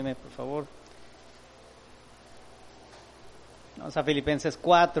Por favor. Vamos a Filipenses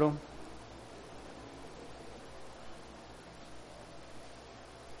 4.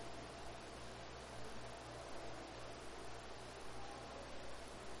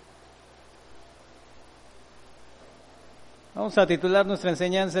 Vamos a titular nuestra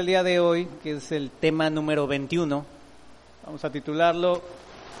enseñanza el día de hoy, que es el tema número 21. Vamos a titularlo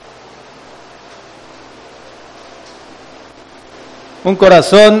Un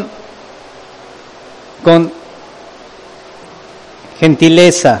corazón con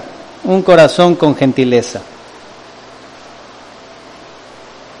gentileza. Un corazón con gentileza.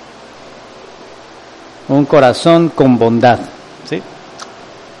 Un corazón con bondad. ¿Sí?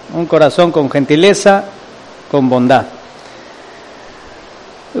 Un corazón con gentileza, con bondad.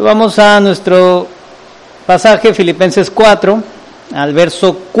 Vamos a nuestro pasaje, Filipenses 4, al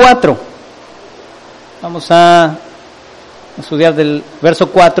verso 4. Vamos a estudiar del verso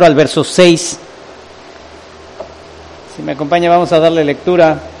 4 al verso 6. Si me acompaña, vamos a darle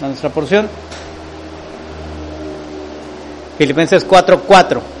lectura a nuestra porción. Filipenses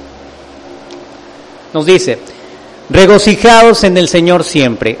 4:4 nos dice: regocijaos en el Señor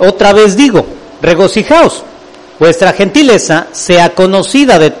siempre. Otra vez digo, regocijaos. Vuestra gentileza sea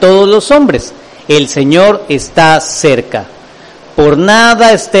conocida de todos los hombres. El Señor está cerca. Por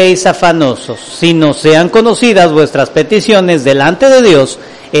nada estéis afanosos, sino sean conocidas vuestras peticiones delante de Dios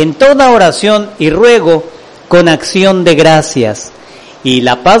en toda oración y ruego con acción de gracias. Y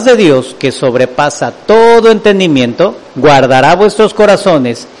la paz de Dios, que sobrepasa todo entendimiento, guardará vuestros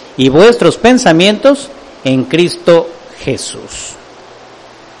corazones y vuestros pensamientos en Cristo Jesús.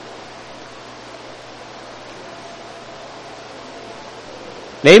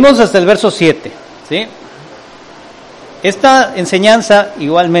 Leímos hasta el verso 7, ¿sí? Esta enseñanza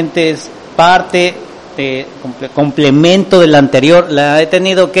igualmente es parte, complemento de la anterior. La he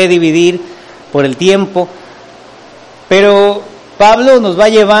tenido que dividir por el tiempo, pero Pablo nos va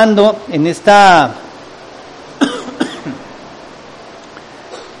llevando en esta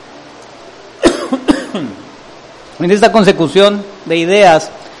consecución de ideas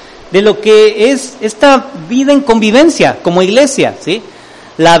de lo que es esta vida en convivencia como iglesia, ¿sí?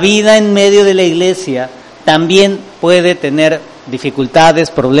 La vida en medio de la iglesia también puede tener dificultades,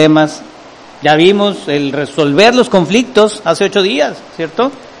 problemas. Ya vimos el resolver los conflictos hace 8 días,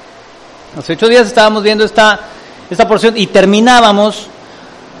 ¿cierto? Hace 8 días estábamos viendo esta porción y terminábamos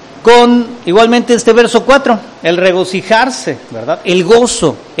con igualmente este verso 4, el regocijarse, ¿verdad? El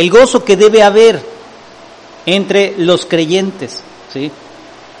gozo que debe haber entre los creyentes, ¿sí?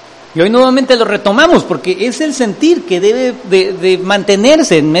 Y hoy nuevamente lo retomamos porque es el sentir que debe de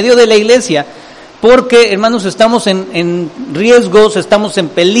mantenerse en medio de la iglesia. Porque, hermanos, estamos en riesgos, estamos en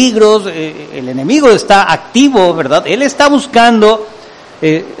peligros, el enemigo está activo, ¿verdad? Él está buscando,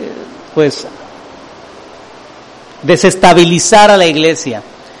 desestabilizar a la iglesia.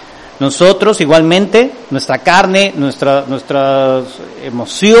 Nosotros, igualmente, nuestra carne, nuestras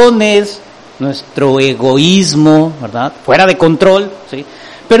emociones, nuestro egoísmo, ¿verdad? Fuera de control, ¿sí?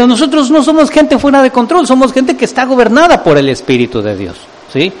 Pero nosotros no somos gente fuera de control, somos gente que está gobernada por el Espíritu de Dios,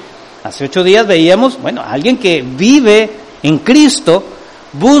 ¿sí? Hace 8 días veíamos, alguien que vive en Cristo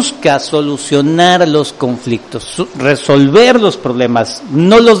busca solucionar los conflictos, resolver los problemas,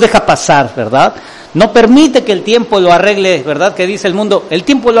 no los deja pasar, ¿verdad? No permite que el tiempo lo arregle, ¿verdad? Que dice el mundo, el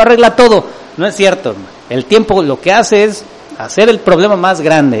tiempo lo arregla todo. No es cierto, hermano. El tiempo lo que hace es hacer el problema más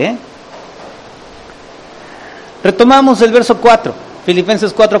grande, ¿eh? Retomamos el verso 4,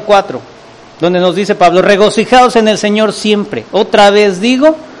 Filipenses 4:4, donde nos dice Pablo: regocijaos en el Señor siempre. Otra vez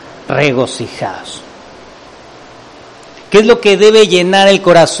digo, regocijaos. ¿Qué es lo que debe llenar el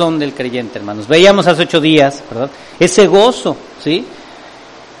corazón del creyente, hermanos? Veíamos hace 8 días, ¿verdad? Ese gozo, ¿sí?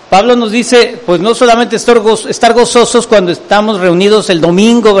 Pablo nos dice, pues no solamente estar gozosos cuando estamos reunidos el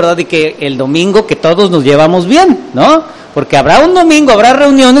domingo, ¿verdad? Y que el domingo que todos nos llevamos bien, ¿no? Porque habrá un domingo, habrá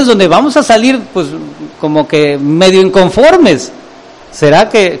reuniones donde vamos a salir, pues, como que medio inconformes. ¿Será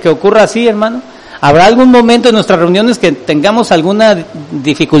que ocurra así, hermano? ¿Habrá algún momento en nuestras reuniones que tengamos alguna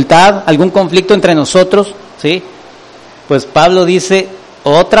dificultad, algún conflicto entre nosotros? ¿Sí? Pues Pablo dice,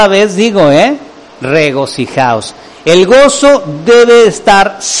 otra vez digo, regocijaos. El gozo debe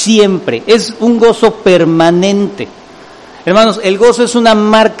estar siempre, es un gozo permanente. Hermanos, el gozo es una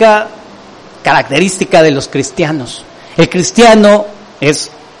marca característica de los cristianos. El cristiano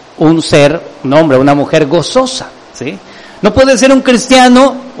es un ser, un hombre, una mujer gozosa, ¿sí? No puede ser un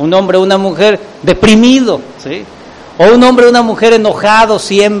cristiano, un hombre o una mujer deprimido, ¿sí? O un hombre o una mujer enojado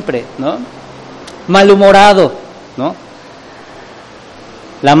siempre, ¿no? Malhumorado, ¿no?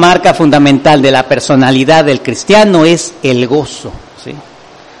 La marca fundamental de la personalidad del cristiano es el gozo, ¿sí?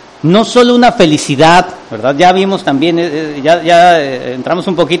 no solo una felicidad, ¿verdad? Ya vimos también, entramos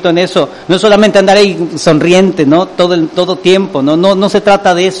un poquito en eso, no es solamente andar ahí sonriente, ¿no? Todo tiempo, no se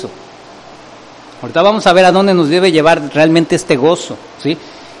trata de eso. Ahorita vamos a ver a dónde nos debe llevar realmente este gozo, ¿sí?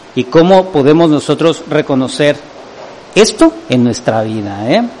 Y cómo podemos nosotros reconocer esto en nuestra vida,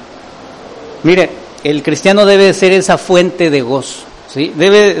 ¿eh? Mire, el cristiano debe ser esa fuente de gozo, ¿sí?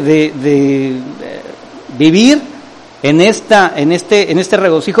 Debe de vivir en este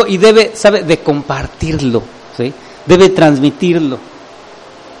regocijo y debe, de compartirlo, ¿sí? Debe transmitirlo.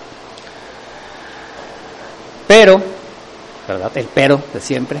 Pero, ¿verdad? El pero de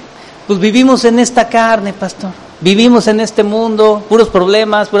siempre. Pues vivimos en esta carne, pastor. Vivimos en este mundo, puros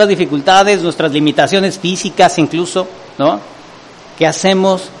problemas, puras dificultades, nuestras limitaciones físicas incluso, ¿no? ¿Qué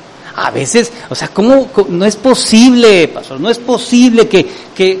hacemos? A veces, o sea, ¿cómo? No es posible, pastor, no es posible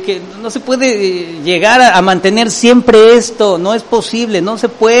que no se puede llegar a mantener siempre esto, no es posible, no se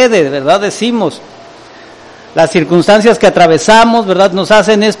puede, de verdad decimos. Las circunstancias que atravesamos, ¿verdad? Nos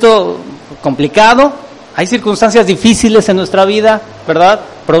hacen esto complicado. Hay circunstancias difíciles en nuestra vida, ¿verdad?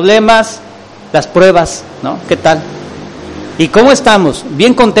 Problemas, las pruebas, ¿no? ¿Qué tal? ¿Y cómo estamos?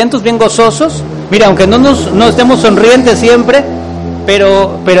 ¿Bien contentos, bien gozosos? Mira, aunque no estemos sonrientes siempre,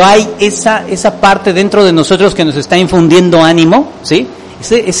 pero hay esa parte dentro de nosotros que nos está infundiendo ánimo, ¿sí?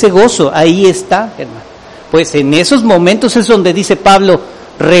 Ese gozo, ahí está, hermano. Pues en esos momentos es donde dice Pablo,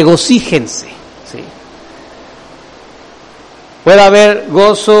 regocíjense, ¿sí? Puede haber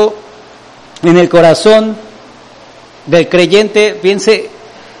gozo en el corazón del creyente, piense,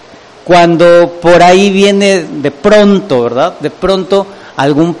 cuando por ahí viene de pronto, ¿verdad? De pronto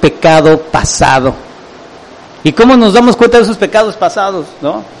algún pecado pasado. ¿Y cómo nos damos cuenta de esos pecados pasados,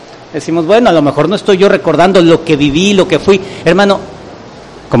 no? Decimos, bueno, a lo mejor no estoy yo recordando lo que viví, lo que fui. Hermano,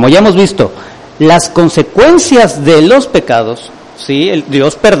 como ya hemos visto, las consecuencias de los pecados, ¿sí?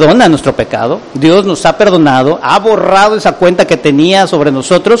 Dios perdona nuestro pecado, Dios nos ha perdonado, ha borrado esa cuenta que tenía sobre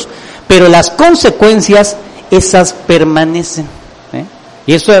nosotros, pero las consecuencias, esas permanecen, ¿eh?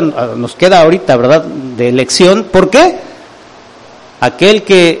 Y eso nos queda ahorita, ¿verdad?, de lección. ¿Por qué? Aquel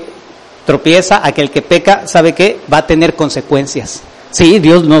que tropieza, aquel que peca, ¿sabe qué? Va a tener consecuencias. Sí,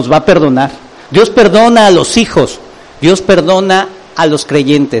 Dios nos va a perdonar. Dios perdona a los hijos, Dios perdona a los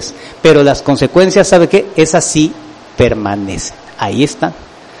creyentes, pero las consecuencias, ¿sabe qué? Esas sí permanecen. Ahí están.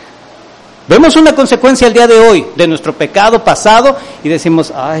 Vemos una consecuencia el día de hoy de nuestro pecado pasado y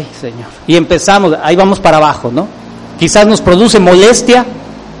decimos, ay, Señor. Y empezamos, ahí vamos para abajo, ¿no? Quizás nos produce molestia,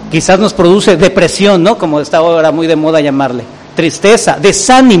 quizás nos produce depresión, ¿no? Como está ahora muy de moda llamarle. Tristeza,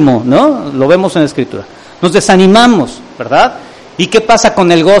 desánimo, ¿no? Lo vemos en la Escritura. Nos desanimamos, ¿verdad? ¿Y qué pasa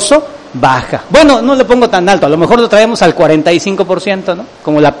con el gozo? Baja. Bueno, no le pongo tan alto, a lo mejor lo traemos al 45%, ¿no?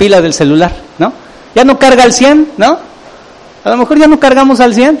 Como la pila del celular, ¿no? Ya no carga al 100, ¿no? A lo mejor ya no cargamos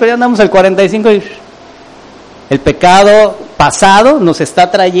al 100, pero ya andamos al 45 y el pecado pasado nos está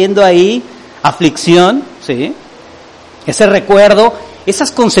trayendo ahí aflicción, ¿sí? Ese recuerdo,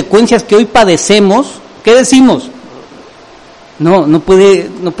 esas consecuencias que hoy padecemos, ¿qué decimos? No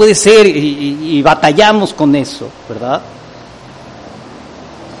puede ser y batallamos con eso, ¿verdad?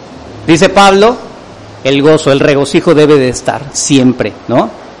 Dice Pablo, el gozo, el regocijo debe de estar siempre, ¿no?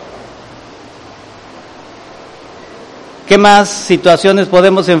 ¿Qué más situaciones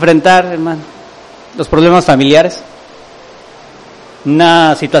podemos enfrentar, hermano? Los problemas familiares,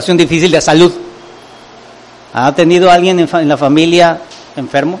 una situación difícil de salud. ¿Ha tenido alguien en la familia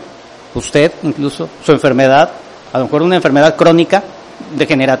enfermo? Usted incluso, su enfermedad, a lo mejor una enfermedad crónica,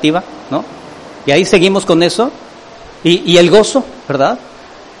 degenerativa, ¿no? Y ahí seguimos con eso. Y el gozo, ¿verdad?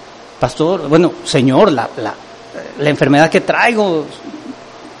 Pastor, bueno, Señor, la enfermedad que traigo,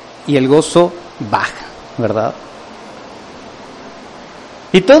 y el gozo baja, ¿verdad?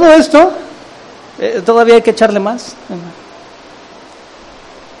 Y todo esto, todavía hay que echarle más.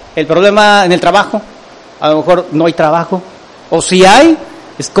 El problema en el trabajo, a lo mejor no hay trabajo, o si hay,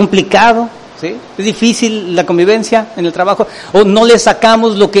 es complicado, ¿sí? Es difícil la convivencia en el trabajo, o no le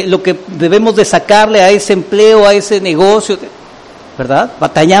sacamos lo que debemos de sacarle a ese empleo, a ese negocio, ¿verdad?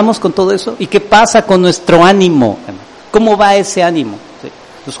 Batallamos con todo eso. ¿Y qué pasa con nuestro ánimo? ¿Cómo va ese ánimo? ¿Sí?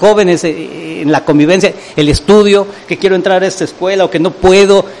 Los jóvenes en la convivencia, el estudio, que quiero entrar a esta escuela o que no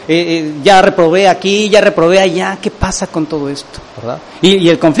puedo, ya reprobé aquí, ya reprobé allá. ¿Qué pasa con todo esto? ¿Verdad? Y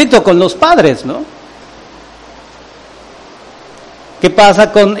el conflicto con los padres, ¿no? ¿Qué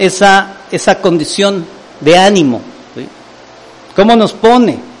pasa con esa condición de ánimo? ¿Sí? ¿Cómo nos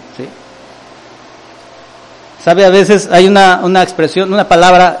pone? ¿Sí? ¿Sabe? A veces hay una expresión, una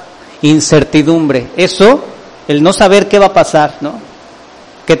palabra, incertidumbre. Eso, el no saber qué va a pasar, ¿no?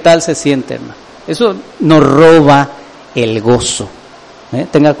 ¿Qué tal se siente, hermano? Eso nos roba el gozo.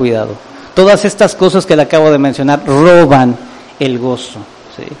 Tenga cuidado. Todas estas cosas que le acabo de mencionar roban el gozo,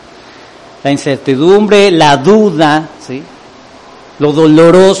 ¿sí? La incertidumbre, la duda, ¿sí? Lo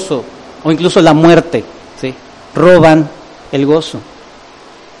doloroso o incluso la muerte, ¿sí? Roban el gozo.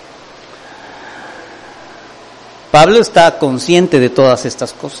 Pablo está consciente de todas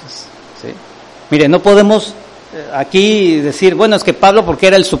estas cosas, ¿sí? Mire, no podemos aquí decir, bueno, es que Pablo porque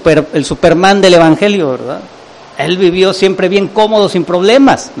era el Superman del Evangelio, ¿verdad? Él vivió siempre bien cómodo, sin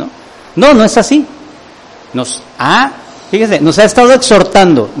problemas, ¿no? No es así. Fíjese, nos ha estado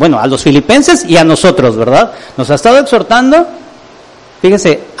exhortando, bueno, a los filipenses y a nosotros, ¿verdad? Nos ha estado exhortando,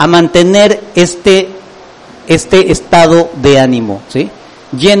 fíjese, a mantener este estado de ánimo, ¿sí?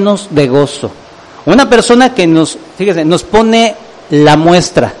 Llenos de gozo. Una persona que nos pone la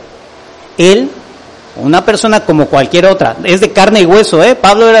muestra. Él, una persona como cualquier otra, es de carne y hueso,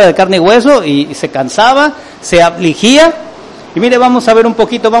 Pablo era de carne y hueso y se cansaba, se afligía. Y mire, vamos a ver un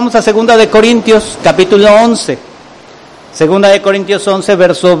poquito, vamos a 2 de Corintios, capítulo 11. 2 de Corintios 11,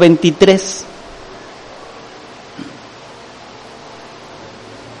 verso 23.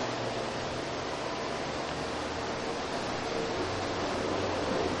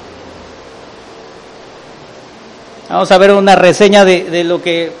 Vamos a ver una reseña de lo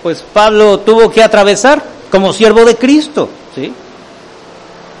que pues Pablo tuvo que atravesar como siervo de Cristo, ¿sí?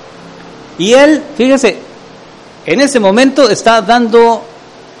 Y él, fíjese, en ese momento está dando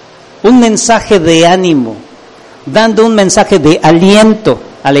un mensaje de ánimo, dando un mensaje de aliento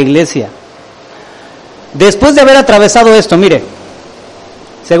a la iglesia. Después de haber atravesado esto, mire,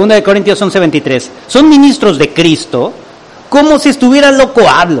 2 de Corintios 11:23, son ministros de Cristo, como si estuviera loco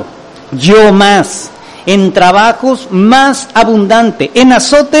hablo, yo más, en trabajos más abundante, en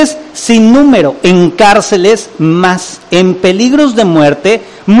azotes sin número, en cárceles más, en peligros de muerte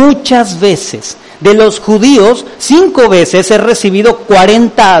muchas veces. De los judíos 5 veces he recibido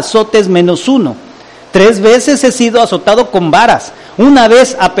 40 azotes menos 1. 3 veces he sido azotado con varas, 1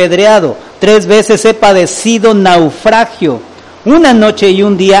 vez apedreado, 3 veces he padecido naufragio. 1 noche y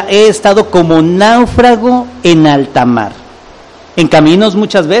 1 día he estado como náufrago en alta mar. En caminos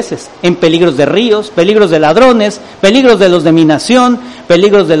muchas veces, en peligros de ríos, peligros de ladrones, peligros de los de mi nación,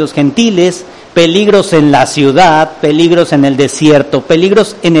 peligros de los gentiles, peligros en la ciudad, peligros en el desierto,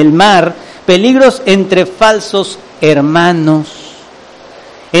 peligros en el mar, peligros entre falsos hermanos,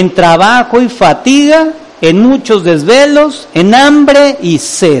 en trabajo y fatiga, en muchos desvelos, en hambre y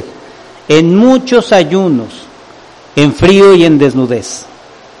sed, en muchos ayunos, en frío y en desnudez.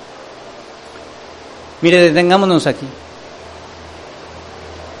 Mire, detengámonos aquí.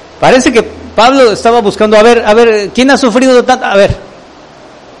 Parece que Pablo estaba buscando, a ver, ¿quién ha sufrido tanto? A ver,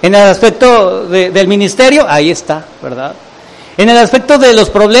 en el aspecto del ministerio, ahí está, ¿verdad? En el aspecto de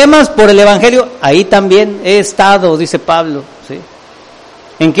los problemas por el Evangelio, ahí también he estado, dice Pablo, ¿sí?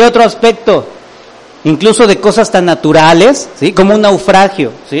 ¿En qué otro aspecto? Incluso de cosas tan naturales, ¿sí? Como un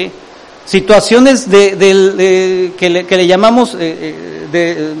naufragio, ¿sí? Situaciones que le llamamos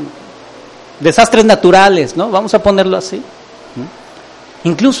desastres naturales, ¿no? Vamos a ponerlo así.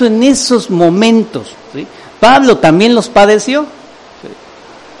 Incluso en esos momentos, ¿sí? Pablo también los padeció, ¿sí?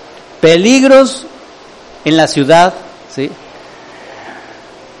 Peligros en la ciudad, ¿sí?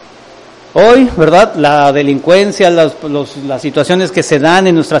 Hoy, ¿verdad? La delincuencia, las situaciones que se dan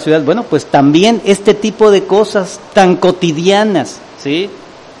en nuestra ciudad, bueno, pues también este tipo de cosas tan cotidianas, ¿sí?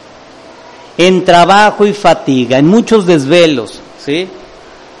 En trabajo y fatiga, en muchos desvelos, ¿sí?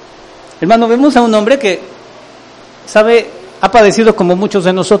 Hermano, vemos a un hombre que ha padecido como muchos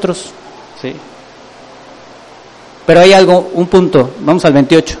de nosotros, ¿sí? Pero hay un punto, vamos al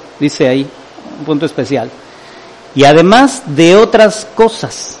 28, dice ahí, un punto especial. Y además de otras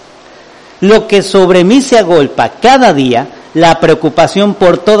cosas, lo que sobre mí se agolpa cada día, la preocupación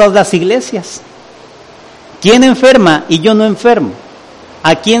por todas las iglesias. ¿Quién enferma y yo no enfermo?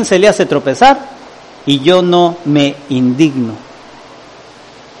 ¿A quién se le hace tropezar y yo no me indigno?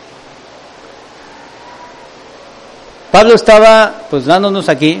 Pablo estaba pues dándonos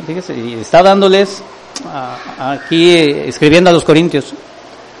aquí, fíjese, y está dándoles aquí escribiendo a los corintios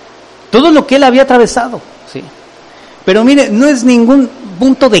todo lo que él había atravesado, ¿sí? Pero mire, no es ningún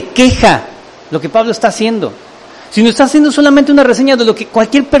punto de queja lo que Pablo está haciendo, sino está haciendo solamente una reseña de lo que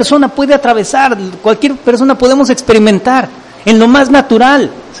cualquier persona puede atravesar, cualquier persona podemos experimentar en lo más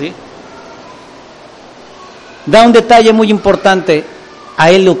natural, ¿sí? Da un detalle muy importante. A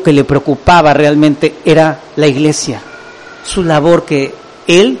él lo que le preocupaba realmente era la iglesia, su labor, que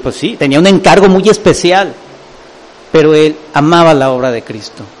él, pues sí, tenía un encargo muy especial, pero él amaba la obra de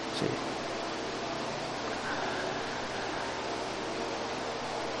Cristo, ¿sí?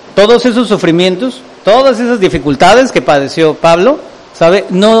 Todos esos sufrimientos, todas esas dificultades que padeció Pablo, ¿sabe?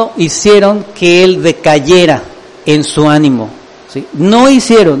 No hicieron que él decayera en su ánimo, ¿sí? No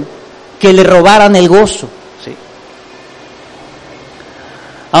hicieron que le robaran el gozo, ¿sí?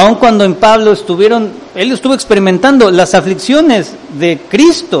 Aun cuando en Pablo él estuvo experimentando las aflicciones de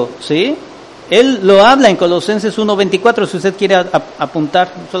Cristo, ¿sí? Él lo habla en Colosenses 1:24, si usted quiere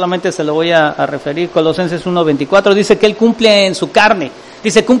apuntar, solamente se lo voy a referir. Colosenses 1:24 dice que él cumple en su carne,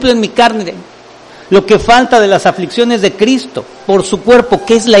 dice, cumple en mi carne lo que falta de las aflicciones de Cristo por su cuerpo,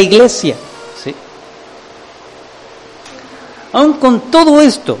 que es la iglesia, ¿sí? Aun con todo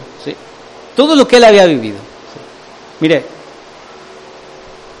esto, ¿sí? Todo lo que él había vivido, ¿sí? Mire,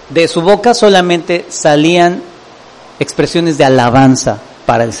 de su boca solamente salían expresiones de alabanza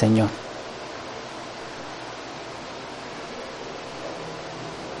para el Señor.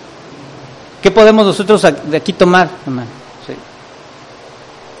 ¿Qué podemos nosotros de aquí tomar, hermano? Sí.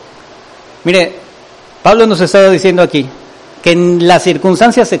 Mire, Pablo nos estaba diciendo aquí que en las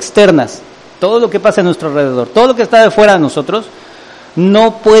circunstancias externas, todo lo que pasa a nuestro alrededor, todo lo que está de fuera de nosotros,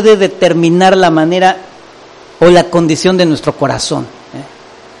 no puede determinar la manera o la condición de nuestro corazón.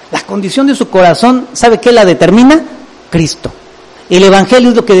 La condición de su corazón, ¿sabe qué la determina? Cristo. El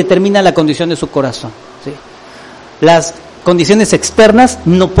Evangelio es lo que determina la condición de su corazón, ¿sí? Las condiciones externas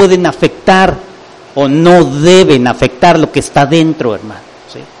no pueden afectar o no deben afectar lo que está dentro, hermano,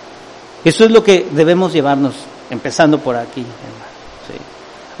 ¿sí? Eso es lo que debemos llevarnos, empezando por aquí, hermano, ¿sí?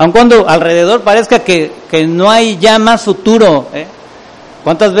 Aun cuando alrededor parezca que no hay ya más futuro,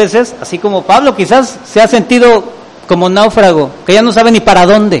 ¿cuántas veces, así como Pablo, quizás se ha sentido como náufrago, que ya no sabe ni para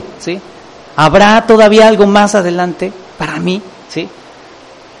dónde, ¿sí? ¿Habrá todavía algo más adelante para mí? ¿Sí?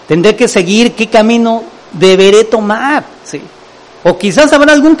 ¿Tendré que seguir? ¿Qué camino deberé tomar? ¿Sí? O quizás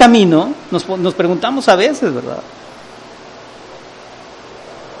habrá algún camino, nos preguntamos a veces, ¿verdad?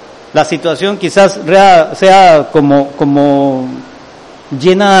 La situación quizás sea como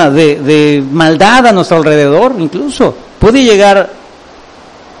llena de maldad a nuestro alrededor, incluso. Puede llegar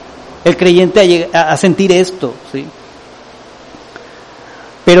el creyente a sentir esto, ¿sí?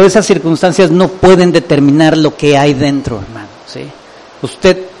 Pero esas circunstancias no pueden determinar lo que hay dentro, hermano, ¿sí?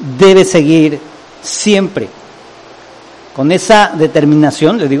 Usted debe seguir siempre con esa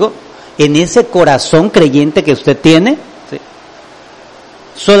determinación, le digo, en ese corazón creyente que usted tiene, ¿sí?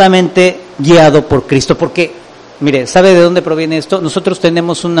 Solamente guiado por Cristo, porque, mire, ¿sabe de dónde proviene esto? Nosotros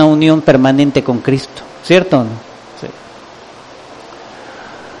tenemos una unión permanente con Cristo, ¿cierto o no? Sí.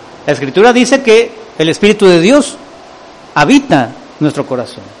 La Escritura dice que el Espíritu de Dios habita nuestro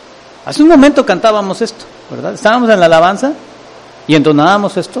corazón. Hace un momento cantábamos esto, ¿verdad? Estábamos en la alabanza y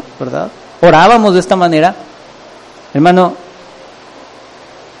entonábamos esto, ¿verdad? Orábamos de esta manera. Hermano,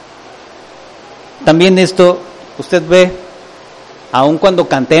 también esto, usted ve, aun cuando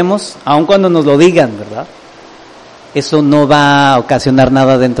cantemos, aun cuando nos lo digan, ¿verdad? Eso no va a ocasionar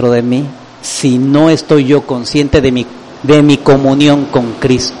nada dentro de mí si no estoy yo consciente de mi comunión con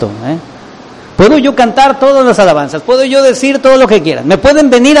Cristo, Puedo yo cantar todas las alabanzas, puedo yo decir todo lo que quieran, me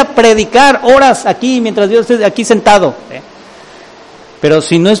pueden venir a predicar horas aquí mientras yo esté aquí sentado, pero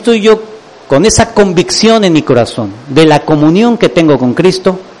si no estoy yo con esa convicción en mi corazón de la comunión que tengo con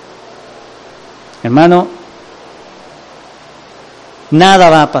Cristo, hermano, nada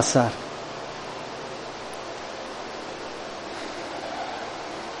va a pasar.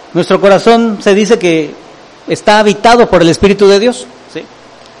 Nuestro corazón se dice que está habitado por el Espíritu de Dios, ¿sí?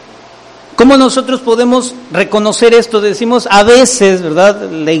 ¿Cómo nosotros podemos reconocer esto? Decimos, a veces,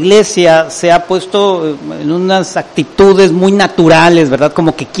 ¿verdad? La iglesia se ha puesto en unas actitudes muy naturales, ¿verdad?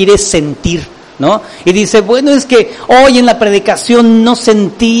 Como que quiere sentir, ¿no? Y dice, bueno, es que hoy en la predicación no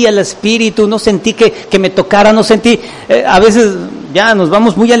sentí el Espíritu, no sentí que me tocara, no sentí, a veces ya nos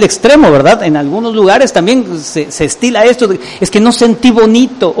vamos muy al extremo, ¿verdad? En algunos lugares también se estila esto, es que no sentí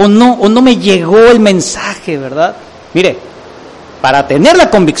bonito, o no me llegó el mensaje, ¿verdad? Mire, para tener la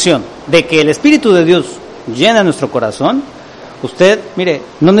convicción de que el Espíritu de Dios llena nuestro corazón, usted, mire,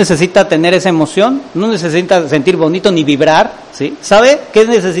 no necesita tener esa emoción, no necesita sentir bonito ni vibrar, ¿sí? ¿Sabe qué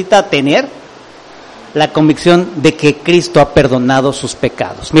necesita tener? La convicción de que Cristo ha perdonado sus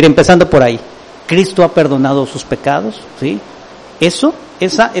pecados. Mire, empezando por ahí, Cristo ha perdonado sus pecados, ¿sí?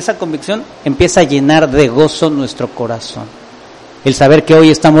 Esa convicción empieza a llenar de gozo nuestro corazón. El saber que hoy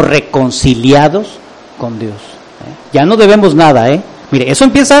estamos reconciliados con Dios. Ya no debemos nada, Mire, eso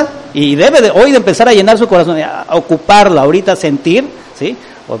empieza y debe hoy de empezar a llenar su corazón, a ocuparlo, ahorita sentir, ¿sí?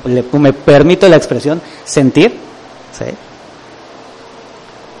 Me permito la expresión, sentir, ¿sí?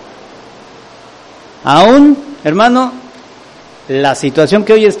 Aún, hermano, la situación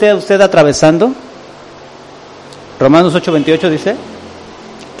que hoy esté usted atravesando, Romanos 8:28 dice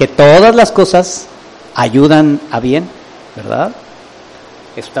que todas las cosas ayudan a bien, ¿verdad?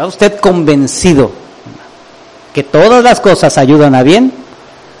 ¿Está usted convencido que todas las cosas ayudan a bien?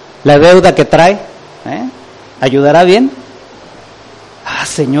 ¿La deuda que trae ayudará bien? Ah,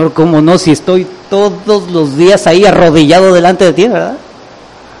 Señor, ¿cómo no? Si estoy todos los días ahí arrodillado delante de ti, ¿verdad?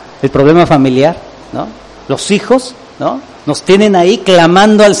 El problema familiar, ¿no? Los hijos, ¿no? Nos tienen ahí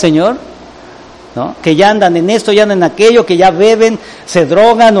clamando al Señor, ¿no? Que ya andan en esto, ya andan en aquello, que ya beben, se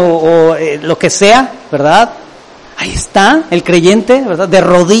drogan o lo que sea, ¿verdad? Ahí está el creyente, ¿verdad? De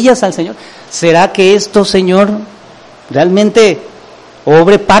rodillas al Señor. ¿Será que esto, Señor, realmente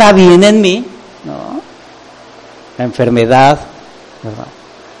obre para bien en mí? ¿No? La enfermedad, ¿verdad?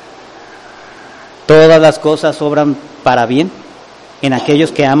 Todas las cosas obran para bien en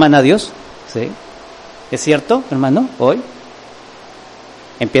aquellos que aman a Dios, ¿sí? ¿Es cierto, hermano? Hoy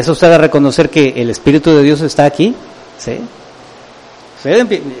empieza usted a reconocer que el Espíritu de Dios está aquí, ¿sí?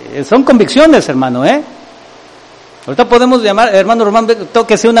 Son convicciones, hermano, Ahorita podemos llamar, hermano Román,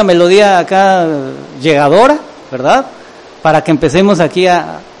 tóquese una melodía acá llegadora, ¿verdad? Para que empecemos aquí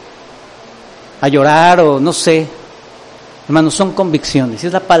a llorar o no sé. Hermano, son convicciones,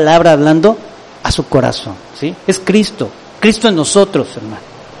 es la palabra hablando a su corazón, ¿sí? Es Cristo en nosotros, hermano.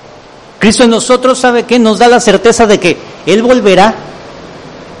 Cristo en nosotros, ¿sabe qué? Nos da la certeza de que Él volverá.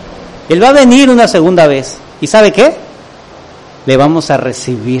 Él va a venir una segunda vez. ¿Y sabe qué? Le vamos a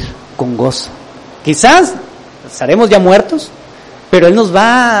recibir con gozo. Quizás estaremos ya muertos, pero Él nos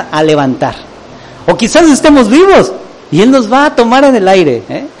va a levantar. O quizás estemos vivos y Él nos va a tomar en el aire.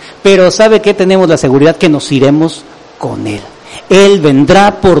 Pero ¿sabe qué? Tenemos la seguridad que nos iremos con Él. Él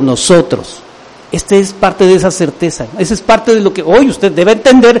vendrá por nosotros. Esta es parte de esa certeza. Esa es parte de lo que hoy usted debe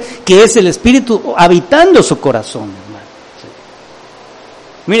entender, que es el Espíritu habitando su corazón, hermano. Sí.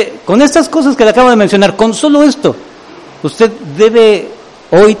 Mire, con estas cosas que le acabo de mencionar, con solo esto, usted debe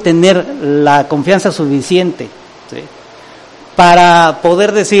hoy tener la confianza suficiente, ¿sí? Para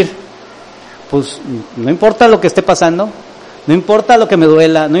poder decir, pues no importa lo que esté pasando, no importa lo que me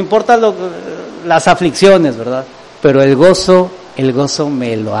duela, no importa las aflicciones, ¿verdad? Pero el gozo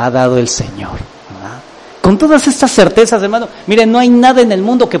me lo ha dado el Señor, ¿verdad? Con todas estas certezas, hermano, mire, no hay nada en el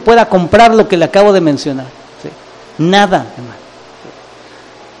mundo que pueda comprar lo que le acabo de mencionar, ¿sí? Nada, hermano.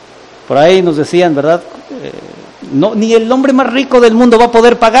 Por ahí nos decían, ¿verdad? No, ni el hombre más rico del mundo va a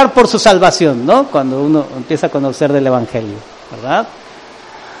poder pagar por su salvación, ¿no? Cuando uno empieza a conocer del Evangelio, ¿verdad?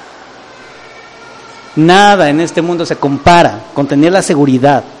 Nada en este mundo se compara con tener la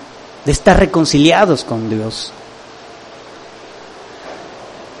seguridad de estar reconciliados con Dios.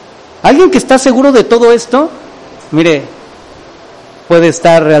 Alguien que está seguro de todo esto, mire, puede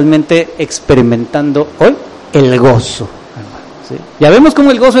estar realmente experimentando hoy el gozo, hermano, ¿sí? Ya vemos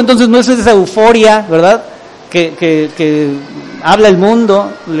cómo el gozo entonces no es esa euforia, ¿verdad? Que habla el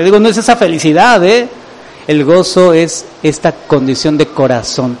mundo. Le digo, no es esa felicidad, El gozo es esta condición de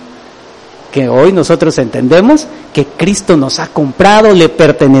corazón que hoy nosotros entendemos que Cristo nos ha comprado, le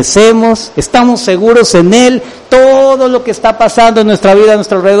pertenecemos, estamos seguros en Él, todo lo que está pasando en nuestra vida, a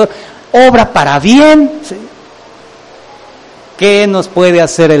nuestro alrededor, obra para bien, ¿sí? ¿Qué nos puede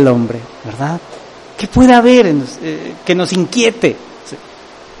hacer el hombre, verdad? ¿Qué puede haber que nos inquiete? ¿Sí?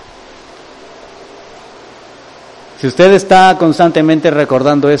 Si usted está constantemente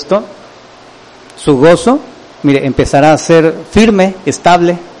recordando esto, su gozo, mire, empezará a ser firme,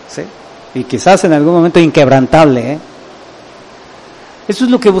 estable, ¿sí? Y quizás en algún momento inquebrantable, Eso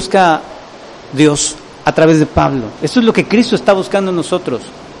es lo que busca Dios a través de Pablo. Eso es lo que Cristo está buscando en nosotros.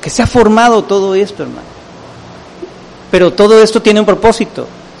 Que se ha formado todo esto, hermano. Pero todo esto tiene un propósito,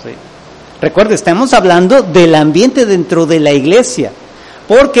 ¿sí? Recuerde, estamos hablando del ambiente dentro de la iglesia.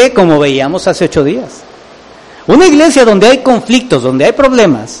 Porque, como veíamos hace 8 días, una iglesia donde hay conflictos, donde hay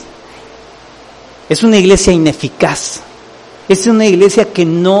problemas, es una iglesia ineficaz. Es una iglesia que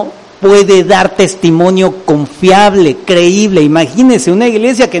no puede dar testimonio confiable, creíble. Imagínese una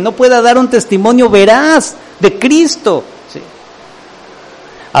iglesia que no pueda dar un testimonio veraz de Cristo, ¿sí?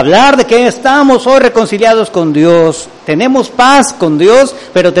 Hablar de que estamos hoy reconciliados con Dios, tenemos paz con Dios,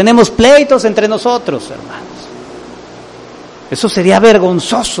 pero tenemos pleitos entre nosotros, hermanos. Eso sería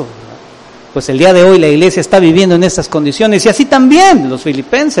vergonzoso, ¿verdad? Pues el día de hoy la iglesia está viviendo en estas condiciones, y así también los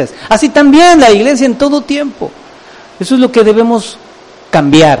filipenses, así también la iglesia en todo tiempo. Eso es lo que debemos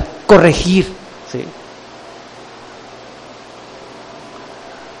cambiar, corregir, ¿sí?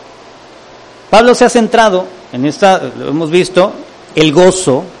 Pablo se ha centrado en esta, lo hemos visto, el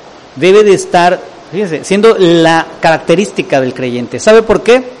gozo debe de estar, fíjense, siendo la característica del creyente. ¿Sabe por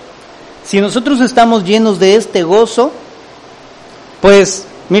qué? Si nosotros estamos llenos de este gozo, pues,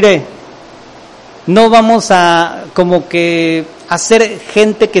 mire, no vamos a como que a ser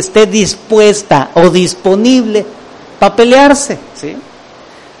gente que esté dispuesta o disponible para pelearse, ¿sí?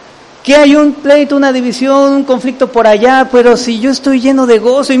 Que hay un pleito, una división, un conflicto por allá, pero si yo estoy lleno de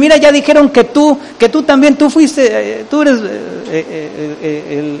gozo, y mira, ya dijeron que tú también, tú fuiste, tú eres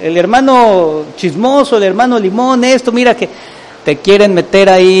el hermano chismoso, el hermano limón, esto, mira que te quieren meter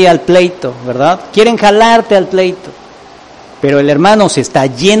ahí al pleito, ¿verdad? Quieren jalarte al pleito, pero el hermano, si está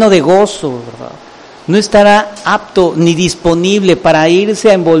lleno de gozo, ¿verdad?, no estará apto ni disponible para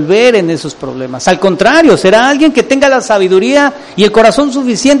irse a envolver en esos problemas. Al contrario, será alguien que tenga la sabiduría y el corazón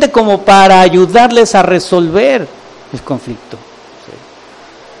suficiente como para ayudarles a resolver el conflicto. ¿Sí?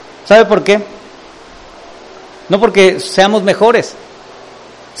 ¿Sabe por qué? No porque seamos mejores,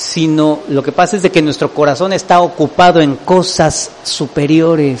 sino lo que pasa es de que nuestro corazón está ocupado en cosas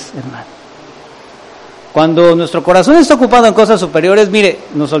superiores, hermano. Cuando nuestro corazón está ocupado en cosas superiores, mire,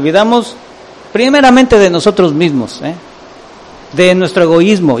 nos olvidamos primeramente de nosotros mismos, de nuestro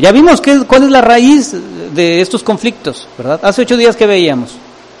egoísmo. Ya vimos cuál es la raíz de estos conflictos, ¿verdad? Hace 8 días que veíamos.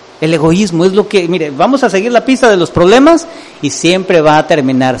 El egoísmo es lo que, mire, vamos a seguir la pista de los problemas y siempre va a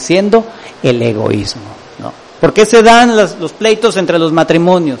terminar siendo el egoísmo, ¿no? ¿Por qué se dan los pleitos entre los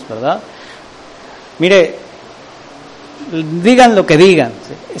matrimonios, verdad? Mire, digan lo que digan,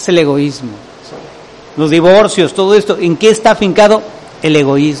 es el egoísmo. Los divorcios, todo esto, ¿en qué está afincado? El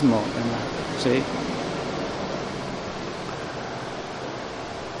egoísmo, hermano. Sí.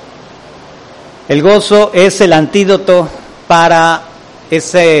 El gozo es el antídoto para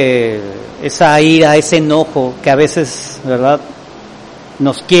esa ira, ese enojo que a veces, ¿verdad?,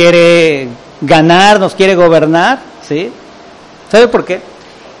 nos quiere ganar, nos quiere gobernar, ¿sí? ¿Sabe por qué?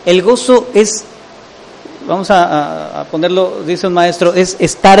 El gozo es, vamos a ponerlo, dice un maestro, es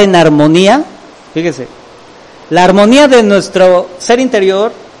estar en armonía. Fíjese, la armonía de nuestro ser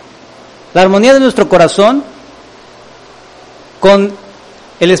interior, la armonía de nuestro corazón con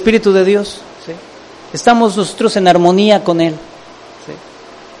el Espíritu de Dios, ¿sí? Estamos nosotros en armonía con Él, ¿sí?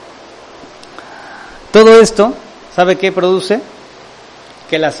 Todo esto, ¿sabe qué produce?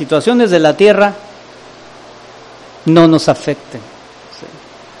 Que las situaciones de la tierra no nos afecten, ¿sí?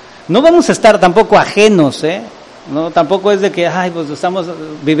 No vamos a estar tampoco ajenos, no, tampoco es de que, pues estamos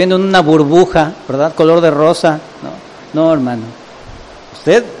viviendo en una burbuja, ¿verdad? Color de rosa, no, hermano.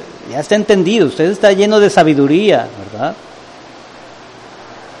 Usted ya está entendido, usted está lleno de sabiduría, ¿verdad?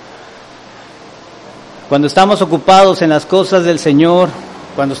 Cuando estamos ocupados en las cosas del Señor,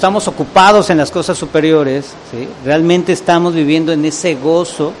 cuando estamos ocupados en las cosas superiores, ¿sí?, realmente estamos viviendo en ese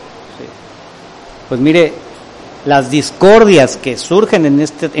gozo, ¿sí? Pues mire, las discordias que surgen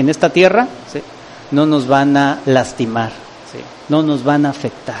en esta tierra, ¿sí?, no nos van a lastimar, ¿sí?, no nos van a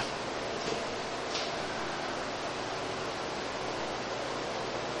afectar.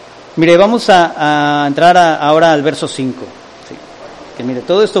 Mire, vamos a entrar ahora al verso 5, ¿sí?, que mire,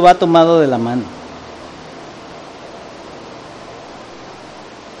 todo esto va tomado de la mano.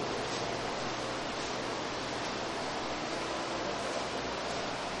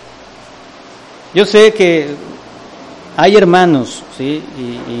 Yo sé que hay hermanos, ¿sí?,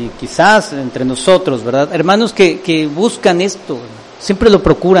 y quizás entre nosotros, ¿verdad?, hermanos que buscan esto, siempre lo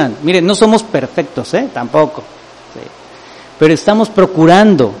procuran. Miren, no somos perfectos, tampoco, ¿sí?, pero estamos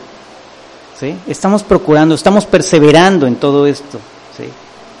procurando, ¿sí?, estamos perseverando en todo esto, ¿sí?,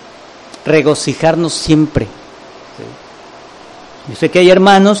 regocijarnos siempre, ¿sí? Yo sé que hay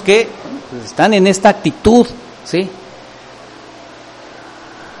hermanos que están en esta actitud, ¿sí?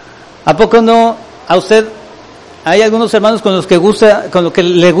 ¿A poco no? A usted hay algunos hermanos con los que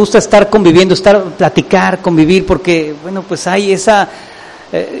le gusta estar conviviendo, platicar, convivir, porque bueno, pues hay esa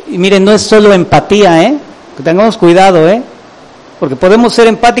y miren, no es solo empatía, que tengamos cuidado, porque podemos ser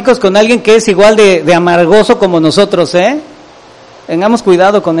empáticos con alguien que es igual de amargoso como nosotros, tengamos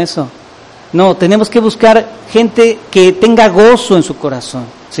cuidado con eso. No, tenemos que buscar gente que tenga gozo en su corazón,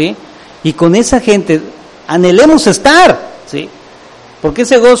 ¿sí? Y con esa gente anhelemos estar, ¿sí? Porque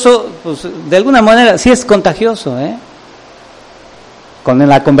ese gozo, pues, de alguna manera sí es contagioso, Con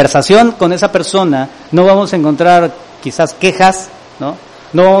la conversación con esa persona no vamos a encontrar quizás quejas, no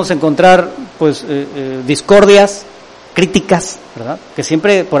vamos a encontrar pues discordias, críticas, ¿verdad?, que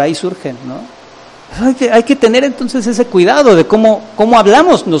siempre por ahí surgen, ¿no? Hay que tener entonces ese cuidado de cómo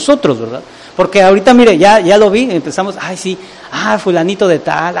hablamos nosotros, ¿verdad? Porque ahorita, mire, ya lo vi, empezamos, fulanito de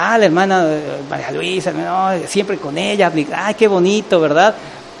tal, la hermana María Luisa, no, siempre con ella, qué bonito, ¿verdad?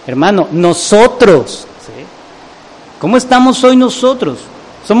 Hermano, nosotros, ¿sí?, ¿cómo estamos hoy nosotros?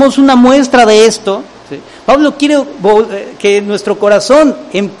 Somos una muestra de esto, ¿sí? Pablo quiere que nuestro corazón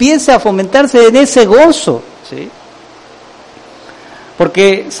empiece a fomentarse en ese gozo, ¿sí?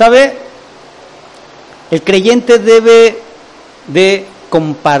 Porque, ¿sabe? El creyente debe de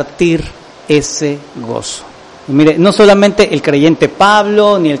compartir ese gozo. Y mire, no solamente el creyente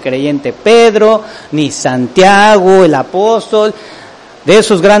Pablo, ni el creyente Pedro, ni Santiago, el apóstol, de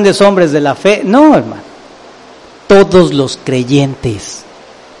esos grandes hombres de la fe, no, hermano. Todos los creyentes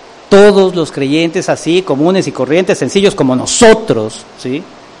así, comunes y corrientes, sencillos como nosotros, ¿sí?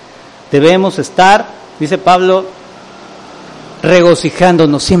 Debemos estar, dice Pablo,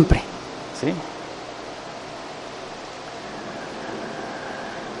 regocijándonos siempre, ¿sí?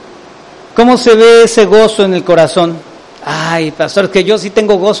 ¿Cómo se ve ese gozo en el corazón? Ay, pastor, es que yo sí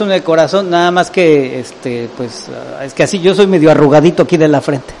tengo gozo en el corazón, nada más que, pues, es que así yo soy medio arrugadito aquí de la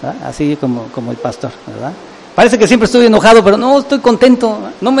frente, ¿verdad? Así como el pastor, ¿verdad? Parece que siempre estoy enojado, pero no, estoy contento,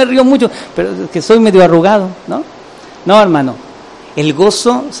 no me río mucho, pero es que soy medio arrugado, ¿no? No, hermano, el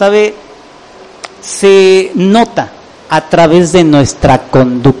gozo, ¿sabe? Se nota a través de nuestra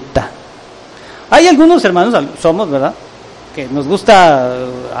conducta. Hay algunos hermanos, somos, ¿verdad?, que nos gusta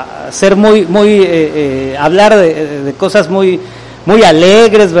ser hablar de cosas muy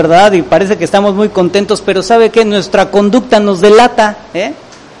alegres, ¿verdad? Y parece que estamos muy contentos, pero ¿sabe qué? Nuestra conducta nos delata, ¿eh?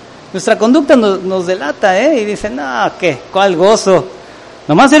 Nuestra conducta nos delata, ¿eh? Y dicen, no, ¿qué? ¿Cuál gozo?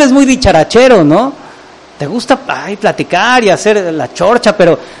 Nomás eres muy dicharachero, ¿no? Te gusta platicar y hacer la chorcha,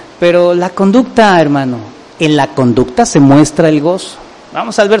 pero la conducta, hermano, en la conducta se muestra el gozo.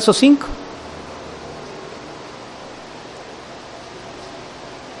 Vamos al verso 5.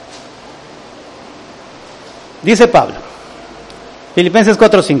 Dice Pablo, Filipenses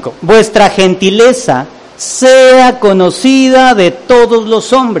 4:5, vuestra gentileza sea conocida de todos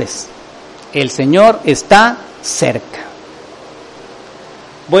los hombres. El Señor está cerca.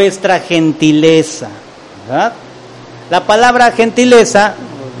 Vuestra gentileza, ¿verdad? La palabra gentileza,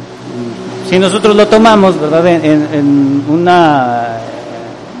 si nosotros lo tomamos, ¿verdad?, en una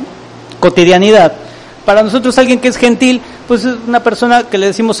cotidianidad, para nosotros alguien que es gentil, pues es una persona que le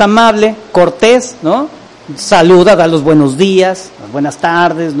decimos amable, cortés, ¿no? Saluda, da los buenos días, las buenas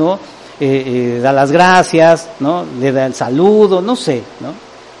tardes, ¿no? Da las gracias, ¿no? Le da el saludo, no sé, ¿no?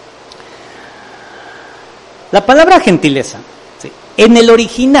 La palabra gentileza, ¿sí?, en el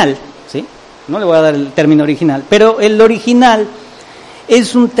original, ¿sí?, no le voy a dar el término original, pero el original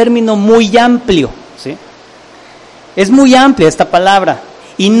es un término muy amplio, ¿sí? Es muy amplia esta palabra.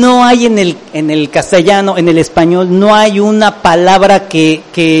 Y no hay en el castellano, en el español, no hay una palabra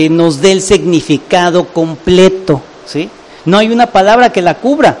que nos dé el significado completo, ¿sí? No hay una palabra que la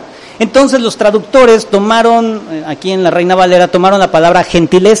cubra. Entonces los traductores tomaron, aquí en la Reina Valera, tomaron la palabra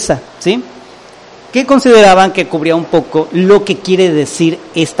gentileza, ¿sí?, que consideraban que cubría un poco lo que quiere decir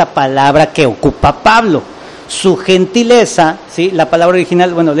esta palabra que ocupa Pablo. Su gentileza, ¿sí?, la palabra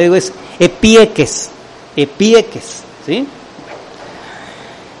original, bueno, le digo es epieques, ¿sí?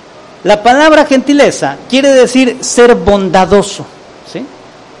 La palabra gentileza quiere decir ser bondadoso, ¿sí?,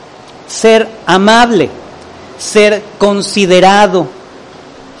 ser amable, ser considerado,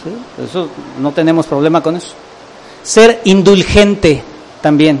 ¿sí?, eso no tenemos problema con eso. Ser indulgente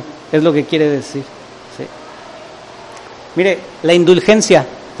también es lo que quiere decir, ¿sí? Mire, la indulgencia,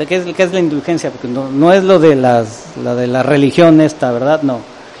 ¿qué es la indulgencia? Porque no es lo de la religión esta, ¿verdad? No.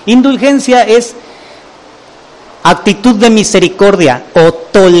 Indulgencia es actitud de misericordia o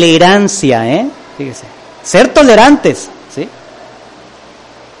tolerancia, fíjese, ser tolerantes, ¿sí?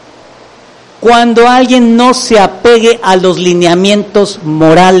 Cuando alguien no se apegue a los lineamientos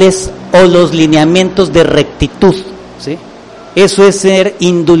morales o los lineamientos de rectitud, ¿sí? Eso es ser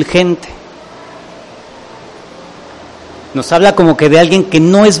indulgente. Nos habla como que de alguien que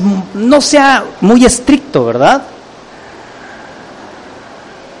no sea muy estricto, ¿verdad?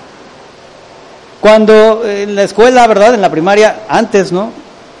 Cuando en la escuela, ¿verdad?, en la primaria, antes, ¿no?,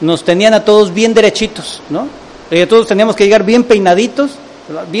 nos tenían a todos bien derechitos, ¿no? Y todos teníamos que llegar bien peinaditos,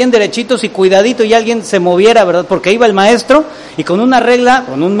 ¿verdad?, bien derechitos y cuidadito, y alguien se moviera, ¿verdad?, porque iba el maestro y con una regla,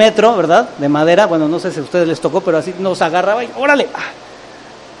 con un metro, ¿verdad?, de madera, bueno, no sé si a ustedes les tocó, pero así nos agarraba y ¡órale!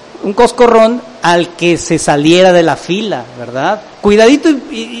 Un coscorrón al que se saliera de la fila, ¿verdad? Cuidadito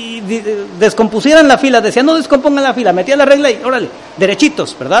y descompusieran la fila, decían no descompongan la fila, metía la regla y órale,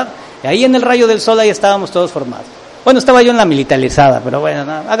 derechitos, ¿verdad? Y ahí en el rayo del sol ahí estábamos todos formados. Bueno, estaba yo en la militarizada, pero bueno,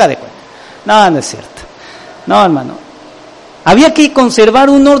 no, haga de cuenta. No es cierto. No, hermano. Había que conservar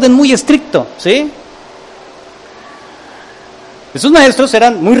un orden muy estricto, ¿sí? Esos maestros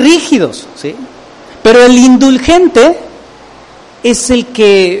eran muy rígidos, ¿sí? Pero el indulgente es el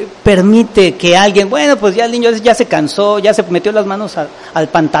que permite que alguien, bueno, pues ya el niño ya se cansó, ya se metió las manos al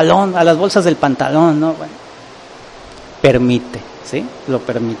pantalón, a las bolsas del pantalón, ¿no? Bueno, permite, ¿sí? Lo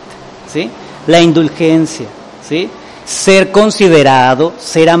permite, ¿sí? La indulgencia, ¿sí? Ser considerado,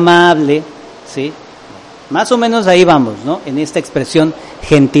 ser amable, ¿sí? Más o menos ahí vamos, ¿no? En esta expresión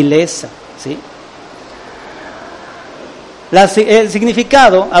gentileza, ¿sí? El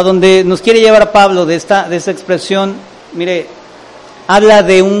significado a donde nos quiere llevar a Pablo de esta expresión, mire, habla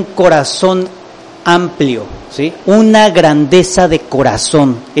de un corazón amplio, ¿sí? Una grandeza de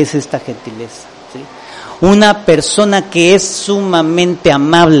corazón es esta gentileza, ¿sí? Una persona que es sumamente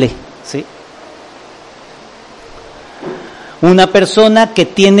amable, ¿sí? Una persona que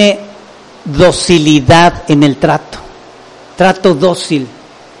tiene docilidad en el trato dócil.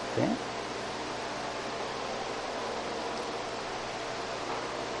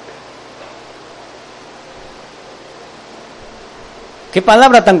 Qué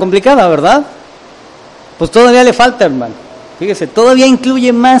palabra tan complicada, ¿verdad? Pues todavía le falta, hermano. Fíjese, todavía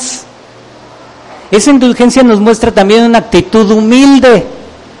incluye más. Esa indulgencia nos muestra también una actitud humilde,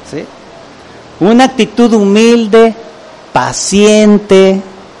 ¿sí? Una actitud humilde, paciente,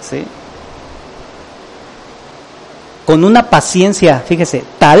 ¿sí? Con una paciencia, fíjese,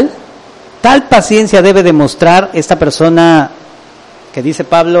 tal paciencia debe demostrar esta persona que dice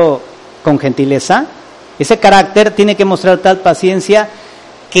Pablo con gentileza. Ese carácter tiene que mostrar tal paciencia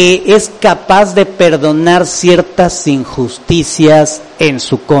que es capaz de perdonar ciertas injusticias en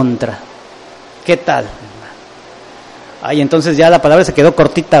su contra. ¿Qué tal? Ay, entonces ya la palabra se quedó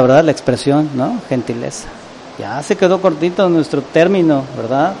cortita, ¿verdad? La expresión, ¿no? Gentileza. Ya se quedó cortito nuestro término,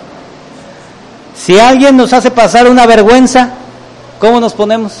 ¿verdad? Si alguien nos hace pasar una vergüenza, ¿cómo nos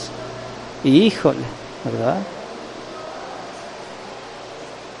ponemos? Híjole, ¿verdad?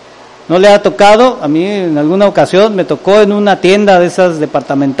 ¿No le ha tocado? A mí en alguna ocasión me tocó en una tienda de esas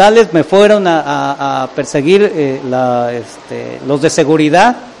departamentales, me fueron a perseguir los de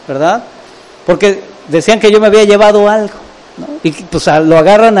seguridad, ¿verdad? Porque decían que yo me había llevado algo, ¿no? Y pues lo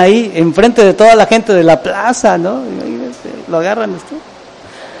agarran ahí enfrente de toda la gente de la plaza, ¿no? Lo agarran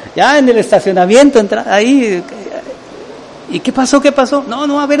ya en el estacionamiento, ahí. ¿Y qué pasó?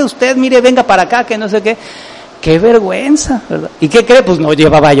 No, a ver usted, mire, venga para acá, que no sé qué. ¡Qué vergüenza!, ¿verdad? ¿Y qué cree? Pues no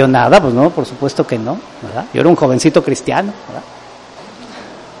llevaba yo nada, pues no, por supuesto que no, ¿verdad? Yo era un jovencito cristiano, ¿verdad?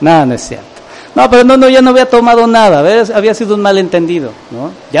 No, no es cierto. No, pero no, ya no había tomado nada, ¿ves? Había sido un malentendido,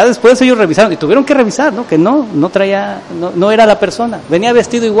 ¿no? Ya después ellos revisaron, y tuvieron que revisar, ¿no? Que no traía, no era la persona, venía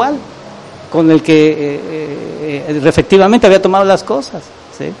vestido igual, con el que efectivamente había tomado las cosas,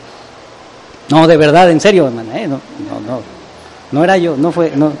 ¿sí? No, de verdad, en serio, hermana, no era yo,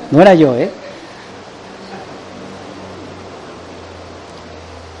 no era yo,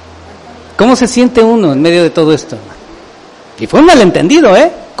 ¿Cómo se siente uno en medio de todo esto? Y fue un malentendido,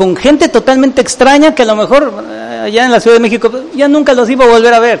 con gente totalmente extraña que a lo mejor allá en la Ciudad de México ya nunca los iba a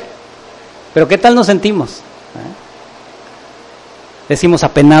volver a ver. Pero ¿qué tal nos sentimos? ¿Decimos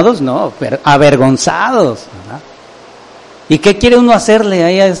apenados? No, avergonzados, ¿verdad? ¿Y qué quiere uno hacerle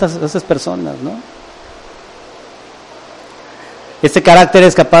ahí a esas personas, no? Este carácter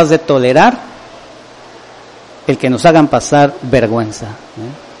es capaz de tolerar el que nos hagan pasar vergüenza,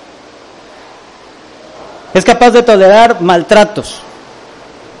 Es capaz de tolerar maltratos.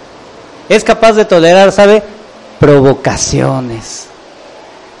 Es capaz de tolerar, ¿sabe?, provocaciones.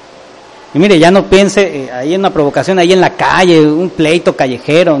 Y mire, ya no piense ahí en una provocación, ahí en la calle, un pleito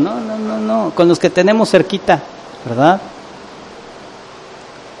callejero. No, con los que tenemos cerquita, ¿verdad?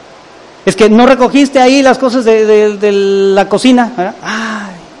 Es que no recogiste ahí las cosas de la cocina, ¿verdad?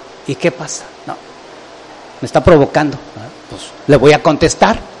 Ay, ¿y qué pasa? No, me está provocando, ¿verdad? Pues le voy a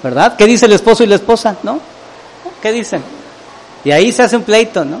contestar, ¿verdad? ¿Qué dice el esposo y la esposa? ¿No? ¿Qué dicen? Y ahí se hace un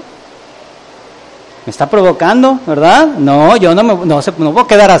pleito, ¿no? Me está provocando, ¿verdad? No, yo no voy a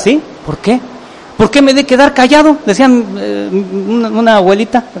quedar así. ¿Por qué? ¿Por qué me de quedar callado? Decían una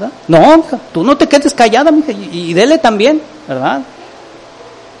abuelita, ¿verdad? No, tú no te quedes callada, mija, y dele también, ¿verdad?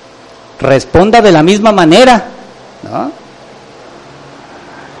 Responda de la misma manera, ¿no?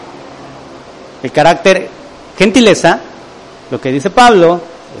 El carácter gentileza, lo que dice Pablo,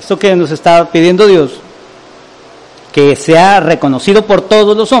 esto que nos está pidiendo Dios, que sea reconocido por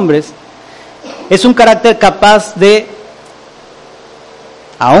todos los hombres, es un carácter capaz de,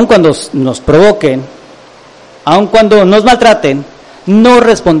 aun cuando nos provoquen, aun cuando nos maltraten, no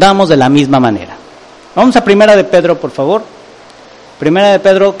respondamos de la misma manera. Vamos a Primera de Pedro, por favor. Primera de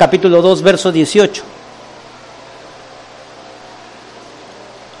Pedro, capítulo 2, verso 18.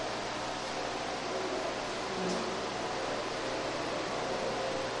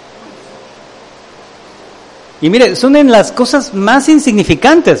 Y mire, son en las cosas más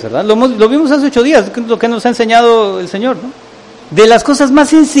insignificantes, ¿verdad? Lo vimos hace 8 días, lo que nos ha enseñado el Señor, ¿no? De las cosas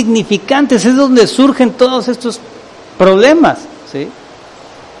más insignificantes es donde surgen todos estos problemas, ¿sí?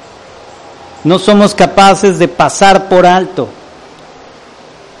 No somos capaces de pasar por alto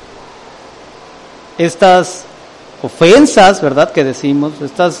estas ofensas, ¿verdad?, que decimos,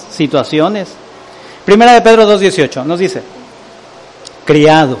 estas situaciones. Primera de Pedro 2:18 nos dice: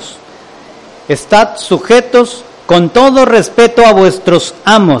 criados, estad sujetos con todo respeto a vuestros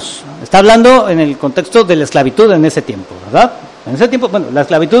amos. Está hablando en el contexto de la esclavitud en ese tiempo, ¿verdad? En ese tiempo, bueno, la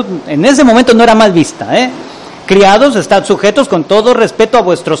esclavitud en ese momento no era mal vista, ¿eh? Criados, estad sujetos con todo respeto a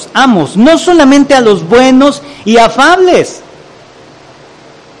vuestros amos, no solamente a los buenos y afables,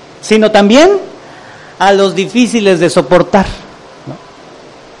 sino también a los difíciles de soportar, ¿no?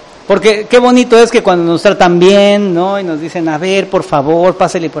 Porque qué bonito es que cuando nos tratan bien, ¿no? Y nos dicen, a ver, por favor,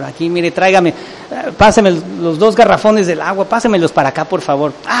 pásele por aquí, mire, tráigame, páseme los 2 garrafones del agua, pásemelos para acá, por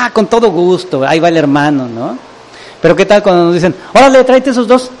favor. Ah, con todo gusto, ahí va el hermano, ¿no? Pero qué tal cuando nos dicen, órale, tráete esos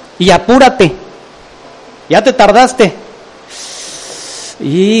 2 y apúrate, ya te tardaste.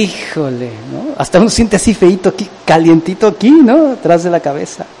 Híjole, ¿no? Hasta uno siente así feíto aquí, calientito aquí, ¿no? Atrás de la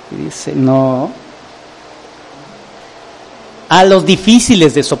cabeza. Y dice, no. A los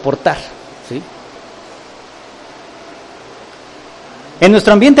difíciles de soportar, ¿sí? ¿En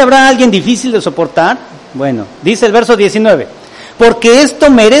nuestro ambiente habrá alguien difícil de soportar? Bueno, dice el verso 19, porque esto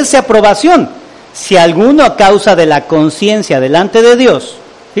merece aprobación, si alguno a causa de la conciencia delante de Dios,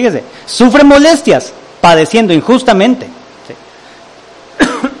 fíjese, sufre molestias, padeciendo injustamente. ¿Sí?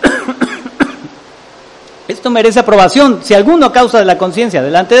 Esto merece aprobación, si alguno a causa de la conciencia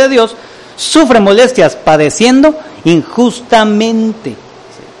delante de Dios, sufre molestias, padeciendo injustamente. ¿Sí?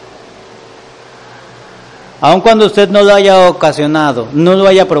 Aun cuando usted no lo haya ocasionado, no lo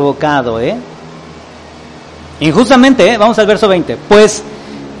haya provocado, injustamente, vamos al verso 20. Pues,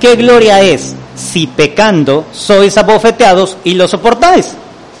 ¿qué gloria es si pecando sois abofeteados y lo soportáis?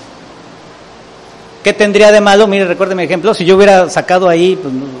 ¿Qué tendría de malo? Mire, recuerde mi ejemplo, si yo hubiera sacado ahí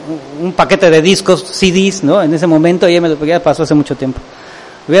pues, un paquete de discos, CDs, ¿no? En ese momento, ya pasó hace mucho tiempo.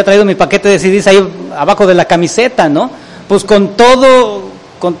 Hubiera traído mi paquete de CDs ahí abajo de la camiseta, ¿no? Pues con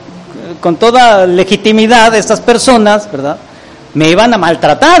toda legitimidad estas personas, ¿verdad? Me iban a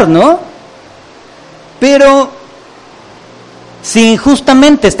maltratar, ¿no? Pero si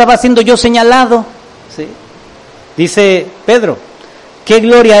injustamente estaba siendo yo señalado, ¿sí? Dice Pedro, ¿qué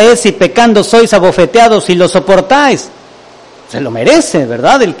gloria es si pecando sois abofeteados y lo soportáis? Se lo merece,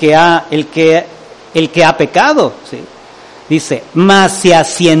 ¿verdad? El que ha pecado, ¿sí? Dice, mas si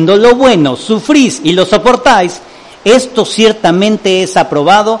haciendo lo bueno sufrís y lo soportáis, esto ciertamente es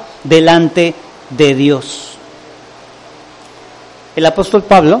aprobado delante de Dios. El apóstol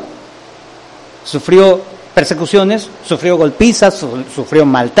Pablo sufrió persecuciones, sufrió golpizas, sufrió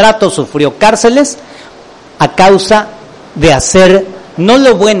maltratos, sufrió cárceles a causa de hacer no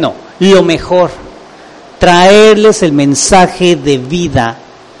lo bueno, lo mejor, traerles el mensaje de vida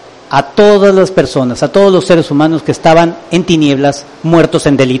a todas las personas, a todos los seres humanos que estaban en tinieblas, muertos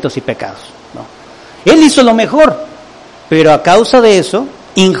en delitos y pecados, ¿no? Él hizo lo mejor, pero a causa de eso,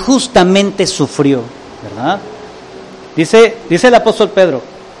 injustamente sufrió, ¿verdad? Dice el apóstol Pedro,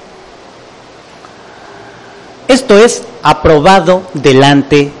 esto es aprobado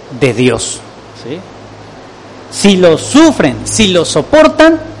delante de Dios, ¿sí? Si lo sufren, si lo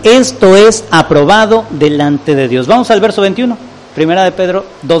soportan, esto es aprobado delante de Dios. Vamos al verso 21, primera de Pedro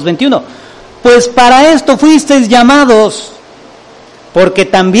 2:21. Pues para esto fuisteis llamados, porque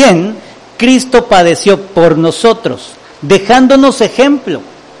también Cristo padeció por nosotros, dejándonos ejemplo,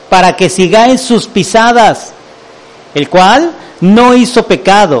 para que sigáis sus pisadas, el cual no hizo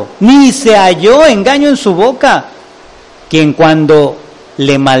pecado, ni se halló engaño en su boca, quien cuando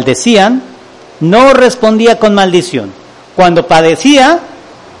le maldecían, no respondía con maldición. Cuando padecía,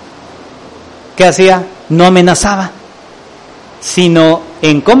 ¿qué hacía? No amenazaba, sino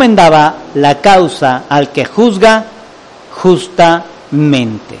encomendaba la causa al que juzga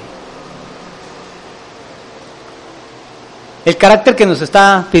justamente. El carácter que nos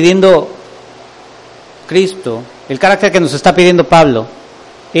está pidiendo Cristo, el carácter que nos está pidiendo Pablo,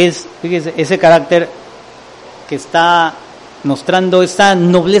 es, fíjese, ese carácter que está mostrando esa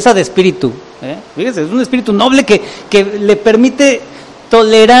nobleza de espíritu. Fíjese, es un espíritu noble que le permite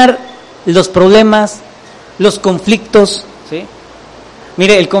tolerar los problemas, los conflictos, ¿sí?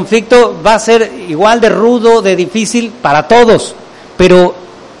 Mire, el conflicto va a ser igual de rudo, de difícil para todos, pero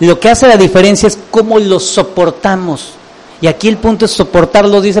lo que hace la diferencia es cómo lo soportamos. Y aquí el punto es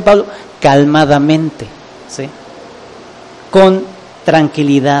soportarlo, dice Pablo, calmadamente, ¿sí? Con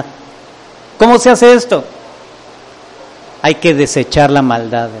tranquilidad. ¿Cómo se hace esto? Hay que desechar la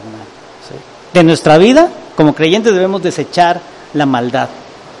maldad, hermano, ¿sí? De nuestra vida, como creyentes, debemos desechar la maldad.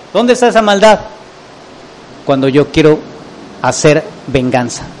 ¿Dónde está esa maldad? Cuando yo quiero hacer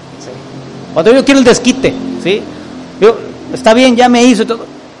venganza, ¿sí? Cuando yo quiero el desquite, ¿sí? Está bien, ya me hizo todo,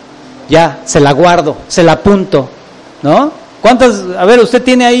 ya se la guardo, se la apunto, ¿no? ¿Cuántas? A ver, usted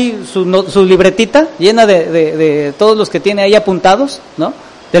tiene ahí su libretita llena de todos los que tiene ahí apuntados, ¿no?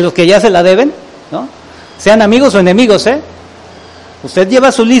 De los que ya se la deben, ¿no? Sean amigos o enemigos, ¿eh? Usted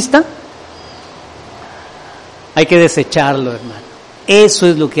lleva su lista. Hay que desecharlo, hermano. Eso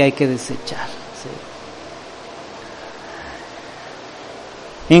es lo que hay que desechar.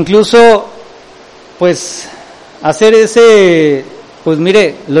 ¿sí? Incluso, pues, hacer ese, pues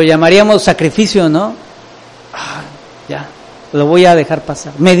mire, lo llamaríamos sacrificio, ¿no? Ya, lo voy a dejar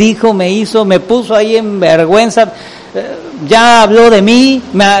pasar. Me dijo, me hizo, me puso ahí en vergüenza, ya habló de mí,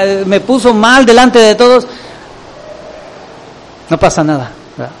 me puso mal delante de todos. No pasa nada,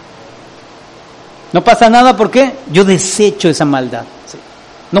 ¿verdad? No pasa nada porque yo desecho esa maldad. ¿sí?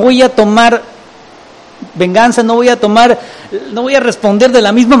 No voy a tomar venganza, no voy a responder de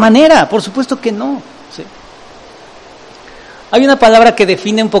la misma manera, por supuesto que no. ¿sí? Hay una palabra que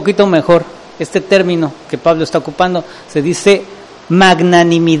define un poquito mejor este término que Pablo está ocupando, se dice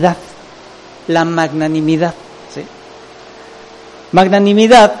magnanimidad. La magnanimidad. ¿sí?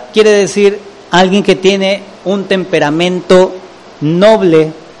 Magnanimidad quiere decir alguien que tiene un temperamento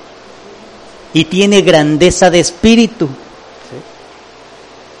noble y tiene grandeza de espíritu. ¿sí?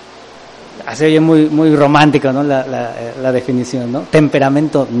 Se oye muy romántico, ¿no? La definición, ¿no?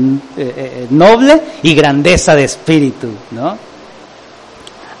 Temperamento noble y grandeza de espíritu, ¿no?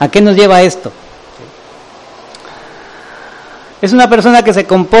 ¿A qué nos lleva esto? ¿Sí? Es una persona que se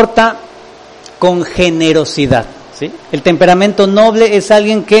comporta con generosidad. ¿sí? El temperamento noble es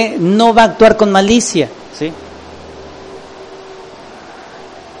alguien que no va a actuar con malicia. ¿sí?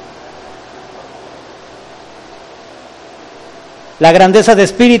 La grandeza de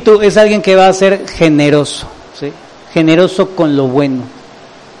espíritu es alguien que va a ser generoso, ¿sí? Generoso con lo bueno.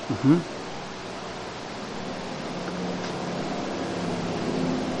 Uh-huh.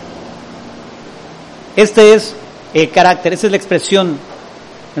 Este es el carácter, esa es la expresión,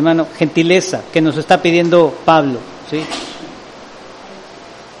 hermano, gentileza, que nos está pidiendo Pablo, ¿sí?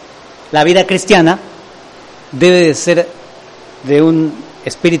 La vida cristiana debe de ser de un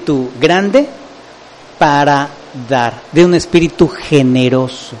espíritu grande para dar, de un espíritu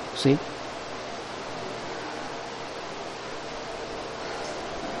generoso, ¿sí?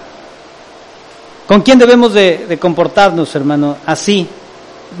 ¿Con quién debemos de comportarnos, hermano? Así.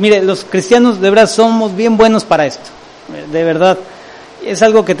 Mire, los cristianos de verdad somos bien buenos para esto, de verdad. Es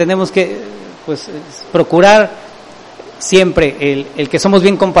algo que tenemos que pues procurar siempre, el que somos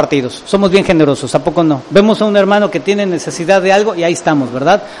bien compartidos, somos bien generosos, ¿a poco no? Vemos a un hermano que tiene necesidad de algo y ahí estamos,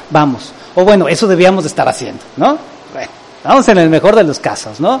 ¿verdad? Vamos. O bueno, eso debíamos de estar haciendo, ¿no? Bueno, vamos en el mejor de los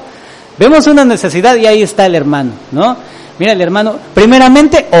casos, ¿no? Vemos una necesidad y ahí está el hermano, ¿no? Mira, el hermano,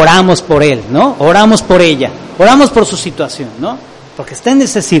 primeramente oramos por él, ¿no? Oramos por ella, oramos por su situación, ¿no? Porque está en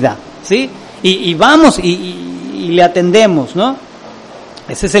necesidad, ¿sí? Y vamos y le atendemos, ¿no?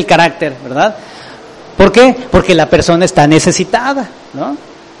 Ese es el carácter, ¿verdad? ¿Por qué? Porque la persona está necesitada, ¿no?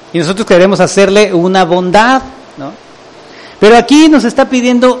 Y nosotros queremos hacerle una bondad, ¿no? Pero aquí nos está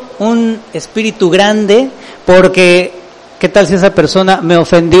pidiendo un espíritu grande porque, ¿qué tal si esa persona me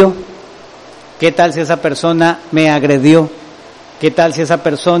ofendió? ¿Qué tal si esa persona me agredió? ¿Qué tal si esa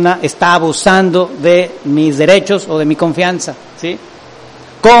persona está abusando de mis derechos o de mi confianza? ¿Sí?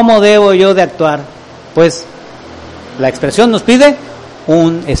 ¿Cómo debo yo de actuar? Pues la expresión nos pide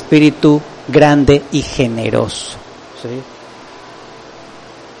un espíritu grande y generoso. ¿Sí?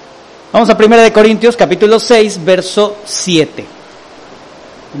 Vamos a 1 Corintios capítulo 6, verso 7.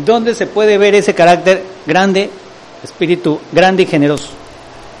 ¿Dónde se puede ver ese carácter grande, espíritu grande y generoso?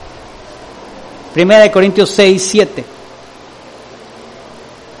 1 Corintios 6, 7.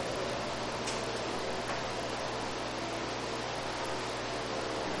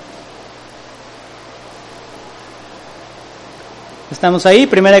 Estamos ahí,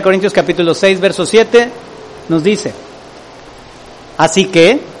 1 Corintios capítulo 6, verso 7, nos dice: así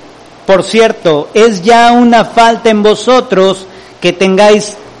que, por cierto, es ya una falta en vosotros que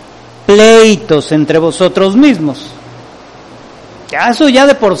tengáis pleitos entre vosotros mismos. Ya eso ya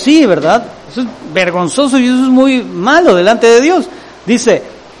de por sí, ¿verdad? Eso es vergonzoso y eso es muy malo delante de Dios. Dice,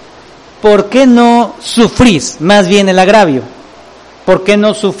 ¿por qué no sufrís más bien el agravio? ¿Por qué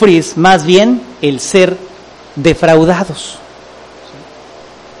no sufrís más bien el ser defraudados?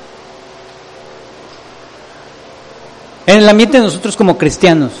 En el ambiente de nosotros como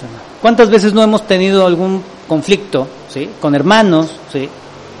cristianos, ¿cuántas veces no hemos tenido algún conflicto, ¿sí? Con hermanos, ¿sí?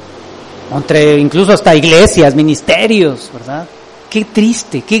 Entre incluso hasta iglesias, ministerios, ¿verdad? Qué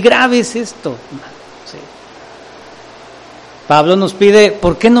triste, qué grave es esto. ¿Sí? Pablo nos pide,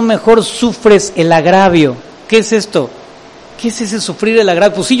 ¿por qué no mejor sufres el agravio? ¿Qué es esto? ¿Qué es ese sufrir el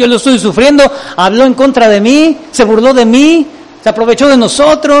agravio? Pues sí, yo lo estoy sufriendo, habló en contra de mí, se burló de mí, se aprovechó de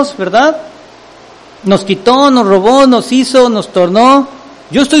nosotros, ¿verdad? Nos quitó, nos robó, nos hizo, nos tornó.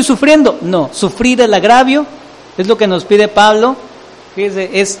 Yo estoy sufriendo. No, sufrir el agravio es lo que nos pide Pablo. Fíjese,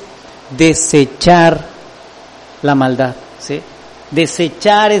 es desechar la maldad, ¿sí?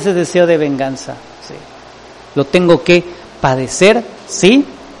 Desechar ese deseo de venganza, ¿sí? Lo tengo que padecer, ¿sí?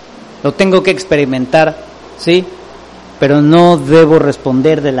 Lo tengo que experimentar, ¿sí? Pero no debo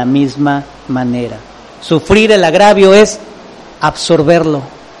responder de la misma manera. Sufrir el agravio es absorberlo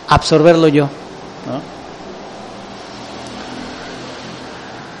yo, ¿no?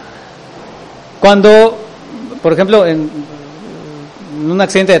 Cuando, por ejemplo, en un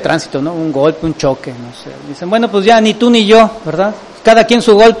accidente de tránsito, ¿no? Un golpe, un choque, no sé. Dicen, bueno, pues ya ni tú ni yo, ¿verdad? Cada quien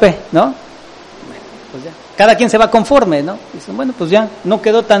su golpe, ¿no? Bueno, pues ya. Cada quien se va conforme, ¿no? Dicen, bueno, pues ya, no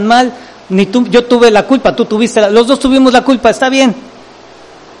quedó tan mal. Ni tú, yo tuve la culpa, tú tuviste los dos tuvimos la culpa, está bien.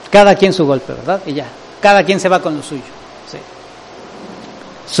 Cada quien su golpe, ¿verdad? Y ya, cada quien se va con lo suyo, ¿sí?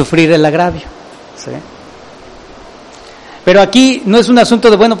 Sufrir el agravio, ¿sí? Pero aquí no es un asunto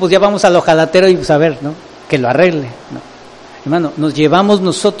de, bueno, pues ya vamos al ojalatero y pues a ver, ¿no? Que lo arregle, ¿no? Hermano, nos llevamos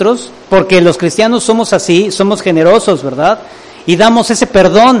nosotros, porque los cristianos somos así, somos generosos, ¿verdad? Y damos ese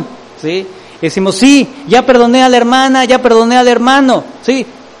perdón, ¿sí? Y decimos, sí, ya perdoné a la hermana, ya perdoné al hermano, ¿sí?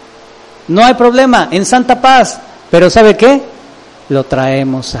 No hay problema, en santa paz. Pero ¿sabe qué? Lo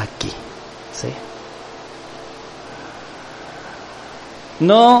traemos aquí, ¿sí?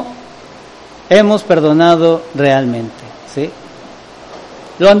 No hemos perdonado realmente, ¿sí?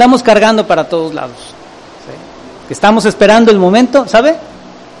 Lo andamos cargando para todos lados, ¿sí? Estamos esperando el momento, ¿sabe?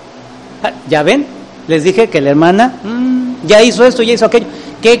 ¿Ya ven? Les dije que la hermana ya hizo esto, ya hizo aquello.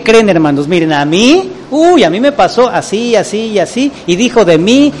 ¿Qué creen, hermanos? Miren, a mí me pasó así, así y así, y dijo de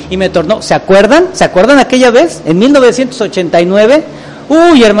mí, y me tornó. ¿Se acuerdan? ¿Se acuerdan aquella vez? En 1989.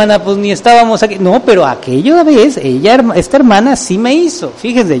 Hermana, pues ni estábamos aquí. No, pero aquella vez, esta hermana sí me hizo.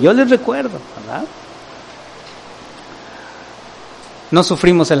 Fíjense, yo les recuerdo, ¿verdad? No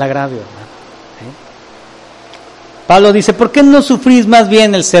sufrimos el agravio, hermano. ¿Sí? Pablo dice, ¿por qué no sufrís más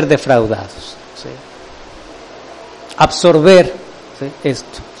bien el ser defraudados? ¿Sí? Absorber, ¿sí?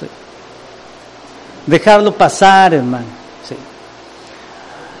 Esto, ¿sí? Dejarlo pasar, hermano, ¿sí?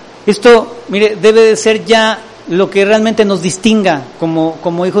 Esto, mire, debe de ser ya lo que realmente nos distinga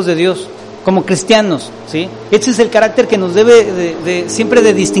como hijos de Dios, como cristianos, ¿sí? Ese es el carácter que nos debe siempre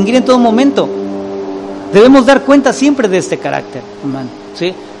de distinguir en todo momento. Debemos dar cuenta siempre de este carácter, hermano,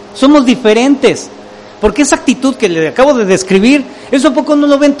 ¿sí? Somos diferentes, porque esa actitud que le acabo de describir, eso a poco no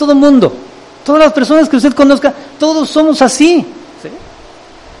lo ven todo el mundo. Todas las personas que usted conozca, todos somos así, ¿sí?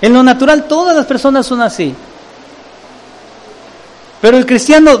 En lo natural todas las personas son así. Pero el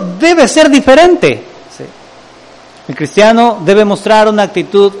cristiano debe ser diferente, ¿sí? El cristiano debe mostrar una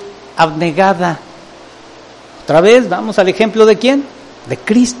actitud abnegada. Otra vez, vamos al ejemplo de ¿quién? De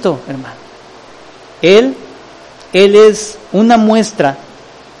Cristo, hermano. Él es una muestra,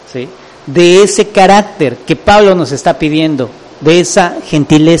 ¿sí?, de ese carácter que Pablo nos está pidiendo, de esa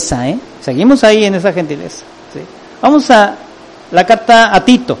gentileza, ¿eh? Seguimos ahí en esa gentileza, ¿sí? Vamos a la carta a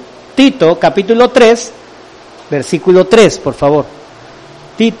Tito. Tito, capítulo 3, versículo 3, por favor.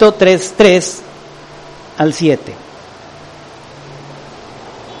 Tito 3 al 7.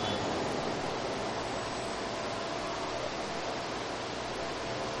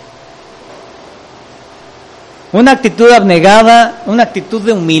 Una actitud abnegada, una actitud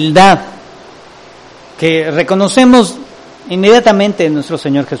de humildad que reconocemos inmediatamente en nuestro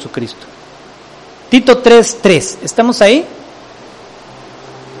Señor Jesucristo. Tito 3:3, ¿estamos ahí?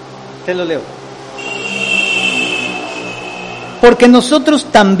 Te lo leo. Porque nosotros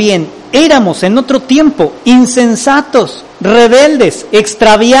también éramos en otro tiempo insensatos, rebeldes,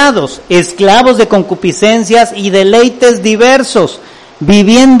 extraviados, esclavos de concupiscencias y deleites diversos,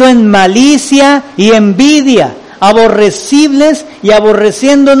 viviendo en malicia y envidia, aborrecibles y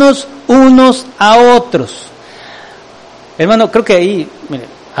aborreciéndonos unos a otros. Hermano, creo que ahí, mire,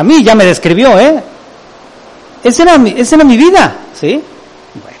 a mí ya me describió, Esa era mi vida, ¿sí?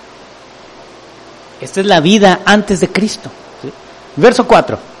 Bueno, esta es la vida antes de Cristo, ¿sí? Verso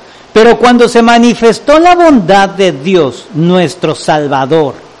 4. Pero cuando se manifestó la bondad de Dios, nuestro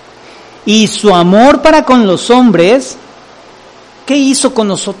Salvador, y su amor para con los hombres, ¿qué hizo con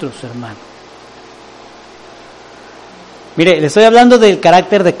nosotros, hermano? Mire, le estoy hablando del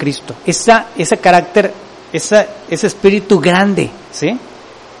carácter de Cristo, ese carácter, ese espíritu grande, ¿sí?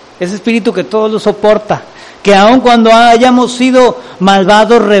 Ese espíritu que todo lo soporta, que aun cuando hayamos sido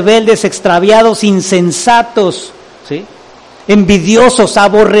malvados, rebeldes, extraviados, insensatos, ¿sí?, envidiosos,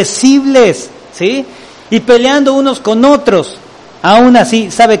 aborrecibles, ¿sí?, y peleando unos con otros. Aún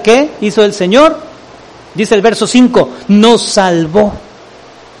así, ¿sabe qué hizo el Señor? Dice el verso 5, nos salvó.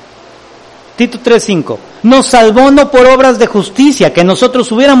 Tito 3:5, nos salvó no por obras de justicia que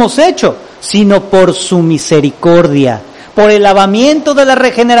nosotros hubiéramos hecho, sino por su misericordia, por el lavamiento de la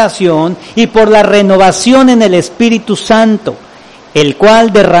regeneración y por la renovación en el Espíritu Santo, el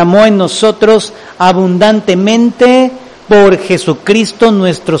cual derramó en nosotros abundantemente por Jesucristo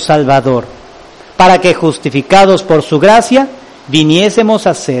nuestro Salvador, para que justificados por su gracia, viniésemos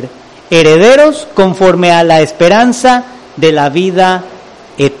a ser herederos conforme a la esperanza de la vida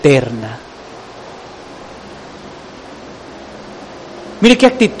eterna. Mire qué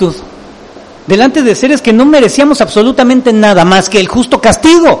actitud. Delante de seres que no merecíamos absolutamente nada más que el justo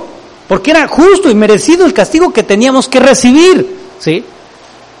castigo, porque era justo y merecido el castigo que teníamos que recibir, ¿sí?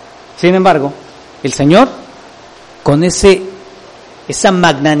 Sin embargo, el Señor, con esa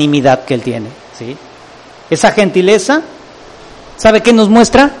magnanimidad que Él tiene, ¿sí? Esa gentileza, ¿sabe qué nos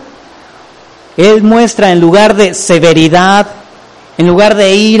muestra? Él muestra, en lugar de severidad, en lugar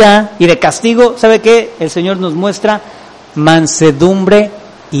de ira y de castigo, ¿sabe qué? El Señor nos muestra mansedumbre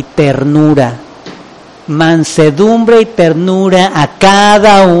y ternura. Mansedumbre y ternura a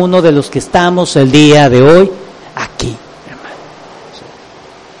cada uno de los que estamos el día de hoy aquí, hermano.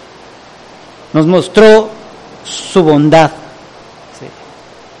 Nos mostró su bondad, ¿sí?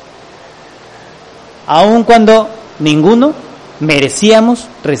 Aun cuando ninguno merecíamos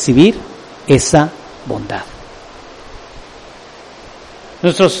recibir esa bondad.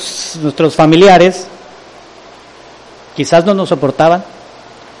 Nuestros familiares quizás no nos soportaban,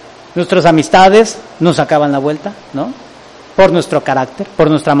 nuestras amistades nos sacaban la vuelta, ¿no? Por nuestro carácter, por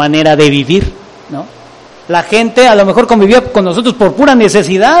nuestra manera de vivir, ¿no? La gente a lo mejor convivía con nosotros por pura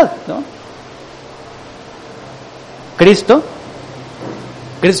necesidad, ¿no? Cristo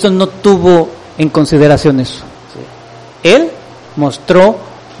no tuvo en consideración eso, ¿sí? Él mostró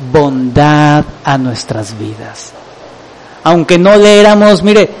bondad a nuestras vidas, aunque no le éramos,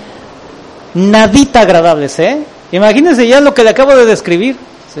 mire, nadita agradables, ¿eh? Imagínense ya lo que le acabo de describir,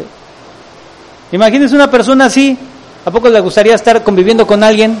 ¿sí? Imagínense una persona así, ¿a poco le gustaría estar conviviendo con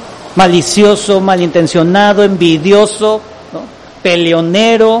alguien malicioso, malintencionado, envidioso, ¿no?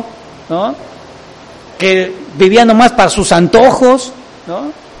 Peleonero, ¿no? Que vivía nomás para sus antojos,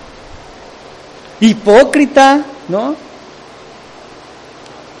 ¿no? Hipócrita, ¿no?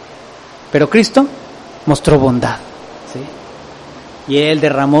 Pero Cristo mostró bondad, ¿sí? Y Él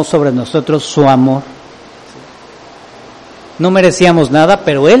derramó sobre nosotros su amor. No merecíamos nada,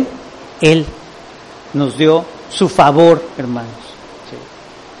 pero Él nos dio su favor, hermanos.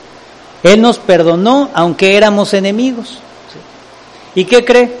 ¿Sí? Él nos perdonó aunque éramos enemigos. ¿Sí? ¿Y qué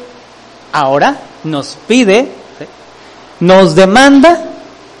cree? Ahora nos pide, ¿sí? Nos demanda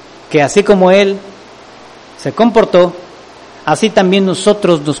que así como Él se comportó, así también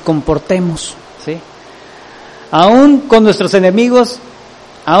nosotros nos comportemos, ¿sí? Aún con nuestros enemigos,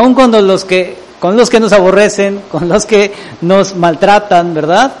 aún con los que nos aborrecen, con los que nos maltratan,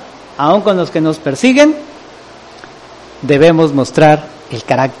 ¿verdad? Aún con los que nos persiguen, debemos mostrar el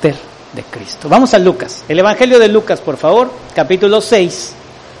carácter de Cristo. Vamos a Lucas, el Evangelio de Lucas, por favor, capítulo 6.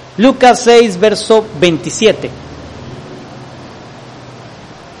 Lucas 6, verso 27.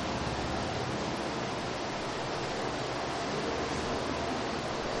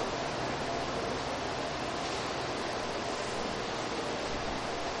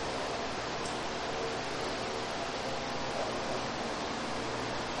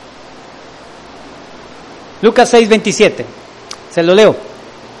 Lucas 6, 27. Se lo leo.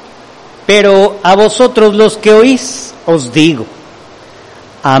 Pero a vosotros los que oís, os digo,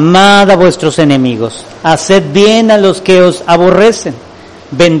 amad a vuestros enemigos, haced bien a los que os aborrecen,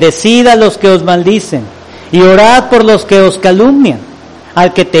 bendecid a los que os maldicen, y orad por los que os calumnian.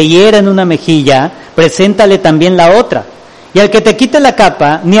 Al que te hiera en una mejilla, preséntale también la otra, y al que te quite la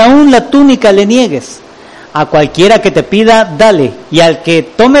capa, ni aun la túnica le niegues. A cualquiera que te pida, dale, y al que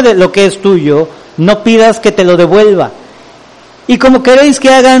tome de lo que es tuyo, no pidas que te lo devuelva. Y como queréis que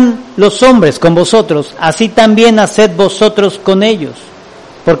hagan los hombres con vosotros, así también haced vosotros con ellos.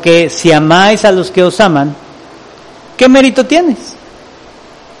 Porque si amáis a los que os aman, ¿qué mérito tienes?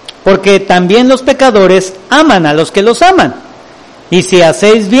 Porque también los pecadores aman a los que los aman. Y si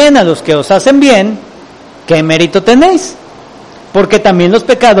hacéis bien a los que os hacen bien, ¿qué mérito tenéis? Porque también los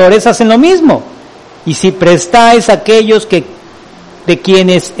pecadores hacen lo mismo. Y si prestáis a aquellos de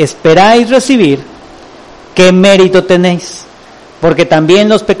quienes esperáis recibir, ¿qué mérito tenéis? Porque también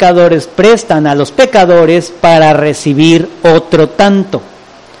los pecadores prestan a los pecadores para recibir otro tanto.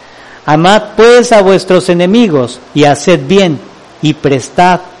 Amad pues a vuestros enemigos y haced bien y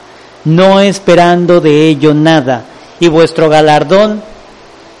prestad, no esperando de ello nada, y vuestro galardón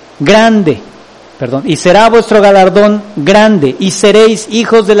grande, y será vuestro galardón grande, y seréis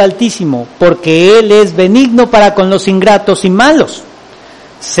hijos del Altísimo, porque Él es benigno para con los ingratos y malos.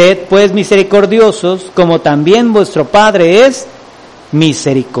 Sed pues misericordiosos, como también vuestro Padre es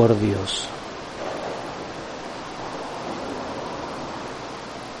misericordioso.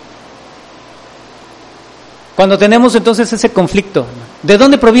 Cuando tenemos entonces ese conflicto, ¿de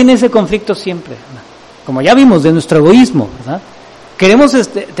dónde proviene ese conflicto siempre? Como ya vimos, de nuestro egoísmo, ¿verdad? Queremos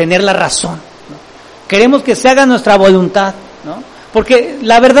tener la razón, ¿no? Queremos que se haga nuestra voluntad, ¿no? Porque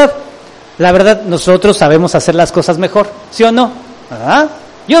la verdad, nosotros sabemos hacer las cosas mejor, ¿sí o no? ¿Verdad?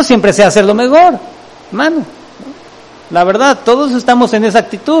 Yo siempre sé hacerlo mejor, hermano, ¿no? La verdad, todos estamos en esa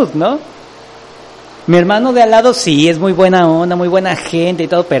actitud, ¿no? Mi hermano de al lado sí es muy buena onda, muy buena gente y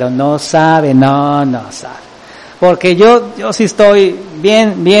todo, pero no sabe. Porque yo sí estoy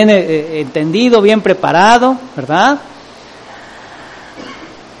bien entendido, bien preparado, ¿verdad?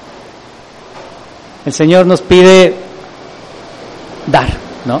 El Señor nos pide dar,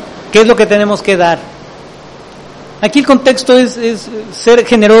 ¿no? ¿Qué es lo que tenemos que dar? Aquí el contexto es ser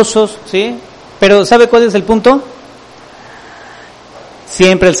generosos, ¿sí? Pero ¿sabe cuál es el punto?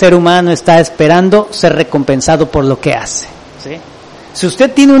 Siempre el ser humano está esperando ser recompensado por lo que hace, ¿sí? Si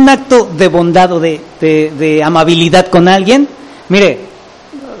usted tiene un acto de bondad o de amabilidad con alguien, mire,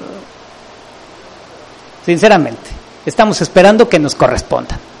 sinceramente, estamos esperando que nos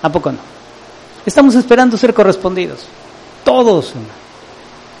correspondan. ¿A poco no? Estamos esperando ser correspondidos. Todos.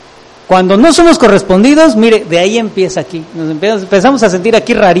 Cuando no somos correspondidos, mire, de ahí empieza aquí. Nos empezamos a sentir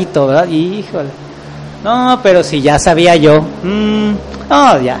aquí rarito, ¿verdad? Híjole. No, pero si ya sabía yo.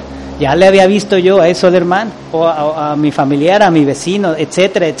 Ya le había visto yo a eso al hermano, o a mi familiar, a mi vecino,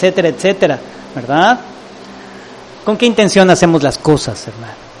 etcétera, etcétera, etcétera, ¿verdad? ¿Con qué intención hacemos las cosas,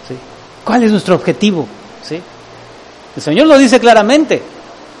 hermano? ¿Sí? ¿Cuál es nuestro objetivo? ¿Sí? El Señor lo dice claramente.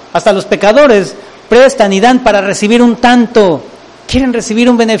 Hasta los pecadores prestan y dan para recibir un tanto. Quieren recibir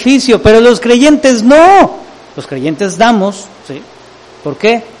un beneficio, pero los creyentes no. Los creyentes damos, ¿sí? ¿Por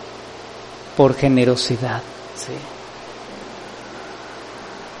qué? Por generosidad, ¿sí?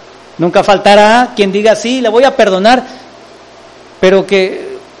 Nunca faltará quien diga, sí, le voy a perdonar, pero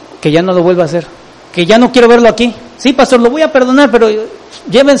que ya no lo vuelva a hacer, que ya no quiero verlo aquí. Sí, pastor, lo voy a perdonar, pero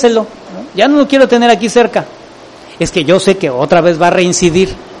llévenselo, ¿no? Ya no lo quiero tener aquí cerca. Es que yo sé que otra vez va a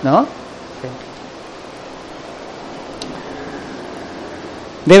reincidir, ¿no?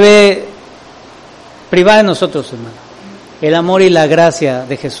 Debe privar de nosotros, hermano, el amor y la gracia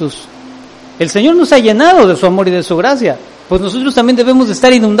de Jesús. El Señor nos ha llenado de su amor y de su gracia. Pues nosotros también debemos de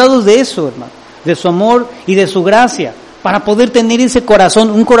estar inundados de eso, hermano, de su amor y de su gracia, para poder tener ese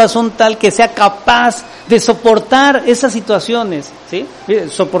corazón, un corazón tal que sea capaz de soportar esas situaciones, ¿sí?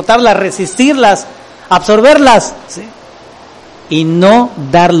 Soportarlas, resistirlas, absorberlas, ¿sí? Y no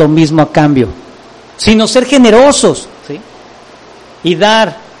dar lo mismo a cambio, sino ser generosos, ¿sí? Y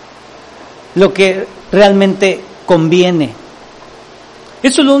dar lo que realmente conviene.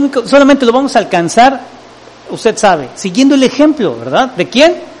 Eso es lo único, solamente lo vamos a alcanzar, usted sabe, siguiendo el ejemplo, ¿verdad? ¿De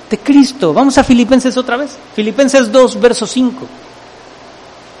quién? De Cristo. Vamos a Filipenses otra vez. Filipenses 2, verso 5.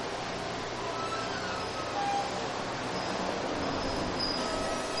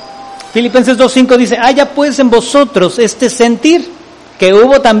 Filipenses 2, 5 dice, haya pues en vosotros este sentir que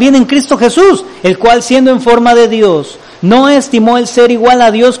hubo también en Cristo Jesús, el cual siendo en forma de Dios, no estimó el ser igual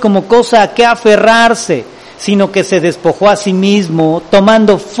a Dios como cosa a que aferrarse, sino que se despojó a sí mismo,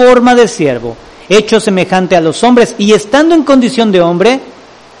 tomando forma de siervo, hecho semejante a los hombres, y estando en condición de hombre,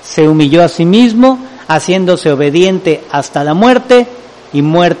 se humilló a sí mismo, haciéndose obediente hasta la muerte, y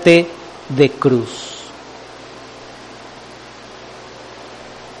muerte de cruz.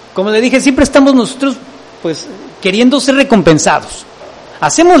 Como le dije, siempre estamos nosotros, pues, queriendo ser recompensados.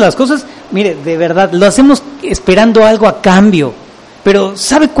 Hacemos las cosas, mire, de verdad, lo hacemos esperando algo a cambio, pero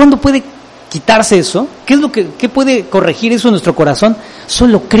 ¿sabe cuándo puede quitarse eso? ¿Qué puede corregir eso en nuestro corazón?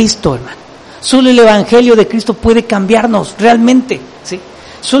 Solo Cristo, hermano. Solo el Evangelio de Cristo puede cambiarnos realmente, ¿sí?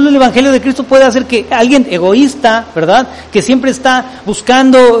 Solo el Evangelio de Cristo puede hacer que alguien egoísta, ¿verdad?, que siempre está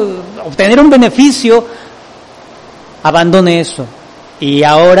buscando obtener un beneficio, abandone eso y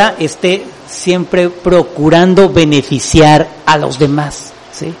ahora esté siempre procurando beneficiar a los demás,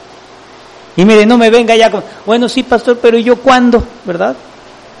 ¿sí? Y mire, no me venga ya con, bueno, sí, pastor, pero ¿y yo cuándo?, ¿verdad?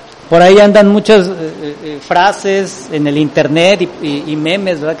 Por ahí andan muchas frases en el internet y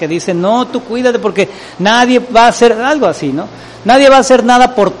memes, ¿verdad?, que dicen, no, tú cuídate porque nadie va a hacer algo así, ¿no? Nadie va a hacer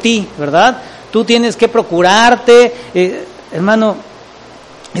nada por ti, ¿verdad? Tú tienes que procurarte. Hermano,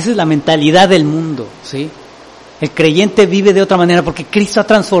 esa es la mentalidad del mundo, ¿sí? El creyente vive de otra manera porque Cristo ha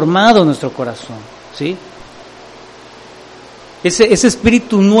transformado nuestro corazón, ¿sí? Ese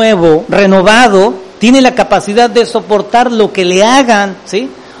espíritu nuevo, renovado, tiene la capacidad de soportar lo que le hagan, ¿sí?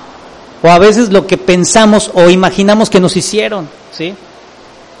 O a veces lo que pensamos o imaginamos que nos hicieron, ¿sí?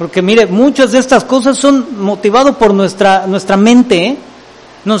 Porque mire, muchas de estas cosas son motivadas por nuestra mente, ¿eh?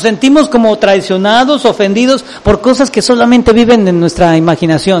 Nos sentimos como traicionados, ofendidos por cosas que solamente viven en nuestra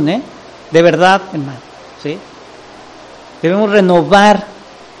imaginación, ¿eh? De verdad, hermano, ¿sí? Debemos renovar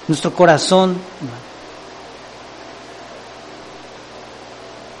nuestro corazón, hermano.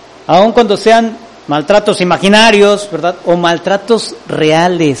 Aun cuando sean maltratos imaginarios, ¿verdad? O maltratos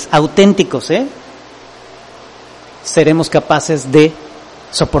reales, auténticos, seremos capaces de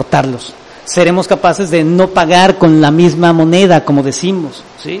soportarlos. Seremos capaces de no pagar con la misma moneda, como decimos,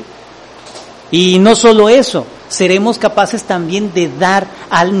 ¿sí? Y no solo eso, seremos capaces también de dar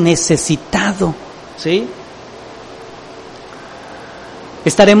al necesitado, ¿sí?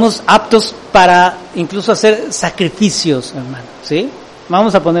 Estaremos aptos para incluso hacer sacrificios, hermano, ¿sí?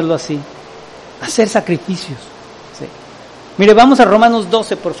 Vamos a ponerlo así, hacer sacrificios, ¿sí? Mire, vamos a Romanos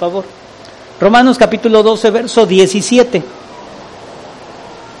 12, por favor. Romanos capítulo 12, verso 17.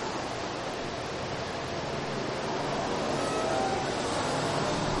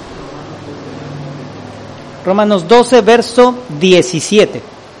 Romanos 12, verso 17.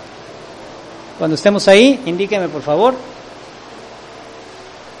 Cuando estemos ahí, indíqueme, por favor.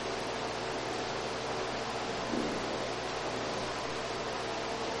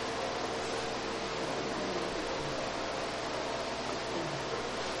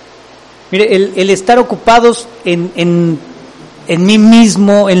 Mire, el estar ocupados en mí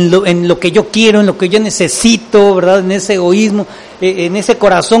mismo, en lo que yo quiero, en lo que yo necesito, ¿verdad? En ese egoísmo, en ese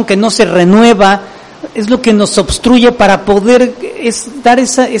corazón que no se renueva, es lo que nos obstruye para poder dar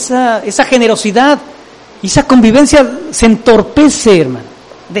esa generosidad. Y esa convivencia se entorpece, hermano.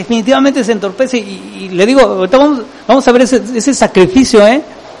 Definitivamente se entorpece. Y le digo, ahorita vamos a ver ese sacrificio,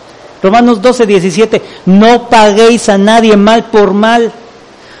 Romanos 12, 17. No paguéis a nadie mal por mal.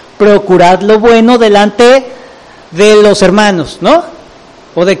 Procurad lo bueno delante de los hermanos, ¿no?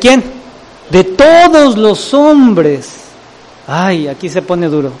 ¿O de quién? De todos los hombres. Ay, aquí se pone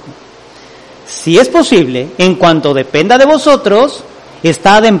duro. Si es posible, en cuanto dependa de vosotros,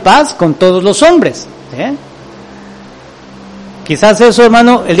 estad en paz con todos los hombres. Quizás eso,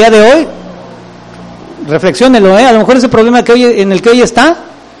 hermano, el día de hoy, reflexiónelo, a lo mejor ese problema en el que hoy está,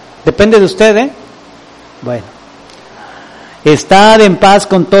 depende de usted, Bueno. Estad en paz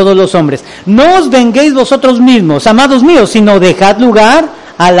con todos los hombres. No os venguéis vosotros mismos, amados míos, sino dejad lugar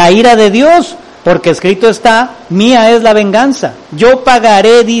a la ira de Dios, porque escrito está, mía es la venganza, yo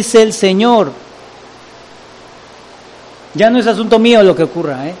pagaré, dice el Señor. Ya no es asunto mío lo que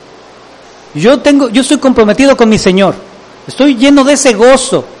ocurra, Yo estoy comprometido con mi Señor, estoy lleno de ese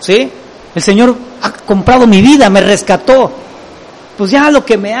gozo, ¿sí? El Señor ha comprado mi vida, me rescató. Pues ya lo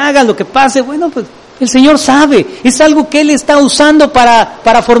que me haga, lo que pase, bueno, pues el Señor sabe, es algo que Él está usando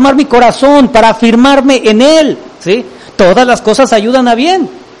para formar mi corazón, para afirmarme en Él, ¿sí? Todas las cosas ayudan a bien,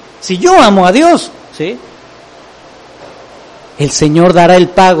 si yo amo a Dios, ¿sí? El Señor dará el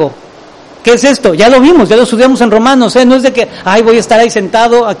pago. ¿Qué es esto? Ya lo vimos, ya lo estudiamos en Romanos, No es de que, voy a estar ahí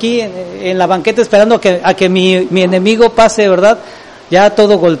sentado aquí en la banqueta esperando a que mi enemigo pase, ¿verdad? Ya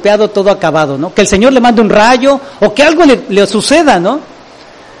todo golpeado, todo acabado, ¿no? Que el Señor le mande un rayo o que algo le suceda, ¿no?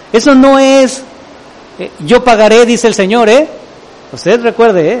 Eso no es... yo pagaré, dice el Señor, Usted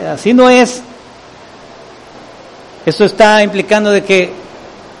recuerde, así no es. Esto está implicando de que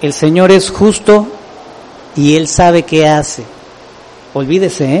el Señor es justo y Él sabe qué hace.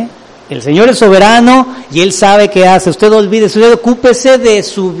 Olvídese, El Señor es soberano y Él sabe qué hace. Usted olvídese, usted ocúpese de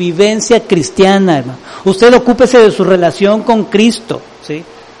su vivencia cristiana, hermano. Usted ocúpese de su relación con Cristo, ¿sí?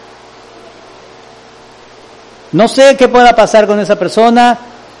 No sé qué pueda pasar con esa persona,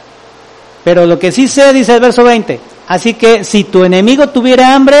 pero lo que sí sé, dice el verso 20, así que si tu enemigo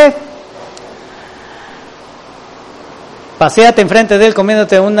tuviera hambre, paséate enfrente de él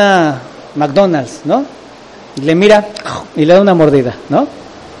comiéndote una McDonald's, ¿no? Y le mira y le da una mordida, ¿no?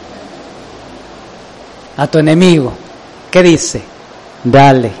 A tu enemigo, ¿qué dice?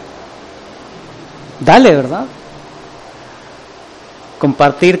 Dale, ¿verdad?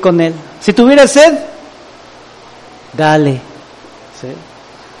 Compartir con él. Si tuviera sed, dale, ¿sí?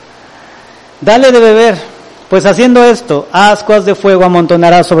 Dale de beber, pues haciendo esto, ascuas de fuego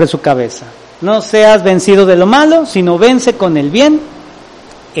amontonarás sobre su cabeza. No seas vencido de lo malo, sino vence con el bien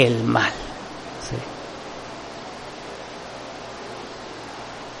el mal. ¿Sí?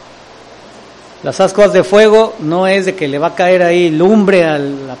 Las ascuas de fuego no es de que le va a caer ahí lumbre a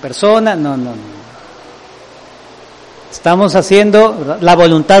la persona, no. Estamos haciendo, ¿verdad?, la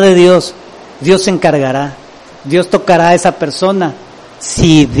voluntad de Dios. Dios se encargará. Dios tocará a esa persona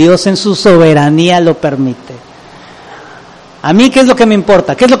si Dios en su soberanía lo permite. A mí, ¿qué es lo que me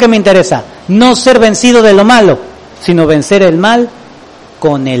importa? ¿Qué es lo que me interesa? No ser vencido de lo malo, sino vencer el mal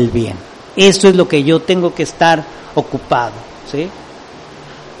con el bien. Eso es lo que yo tengo que estar ocupado, ¿sí?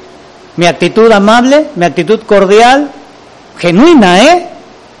 Mi actitud amable, mi actitud cordial, genuina,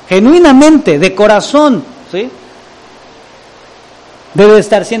 genuinamente, de corazón, ¿sí? Debe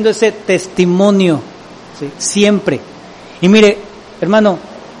estar siendo ese testimonio, ¿sí?, siempre. Y mire, hermano,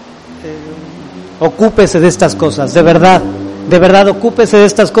 ocúpese de estas cosas, de verdad ocúpese de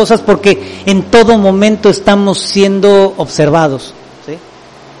estas cosas, porque en todo momento estamos siendo observados, ¿sí?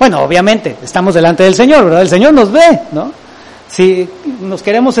 Bueno, obviamente, estamos delante del Señor, ¿verdad? El Señor nos ve, ¿no? Si nos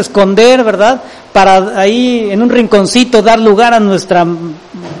queremos esconder, ¿verdad?, para ahí en un rinconcito dar lugar a nuestra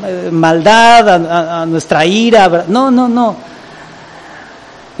maldad, a nuestra ira, ¿verdad? No.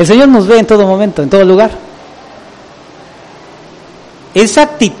 El Señor nos ve en todo momento, en todo lugar. Esa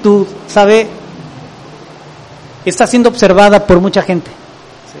actitud, ¿sabe?, está siendo observada por mucha gente.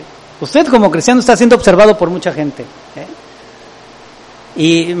 ¿Sí? Usted como cristiano está siendo observado por mucha gente.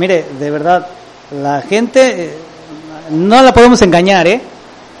 Y mire, de verdad, la gente no la podemos engañar.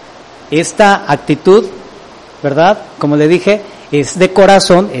 Esta actitud, ¿verdad?, como le dije, es de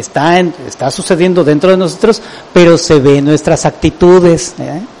corazón, está sucediendo dentro de nosotros, pero se ve en nuestras actitudes.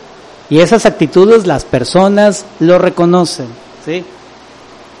 Y esas actitudes las personas lo reconocen, ¿sí?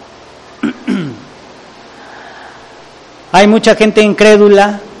 Hay mucha gente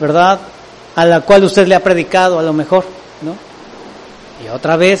incrédula, ¿verdad?, a la cual usted le ha predicado a lo mejor, ¿no? Y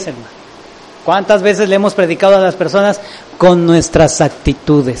otra vez, hermano, ¿cuántas veces le hemos predicado a las personas con nuestras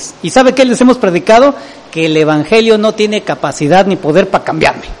actitudes? ¿Y sabe qué les hemos predicado? Que el evangelio no tiene capacidad ni poder para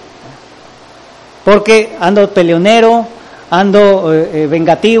cambiarme. Porque ando peleonero, ando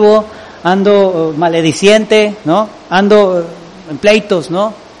vengativo, ando malediciente, ¿no? Ando en pleitos,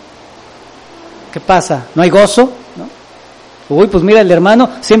 ¿no? ¿Qué pasa? ¿No hay gozo? Uy, pues mira, el hermano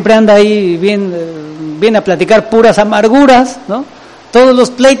siempre anda ahí, viene a platicar puras amarguras, ¿no? Todos los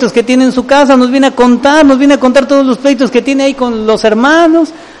pleitos que tiene en su casa nos viene a contar todos los pleitos que tiene ahí con los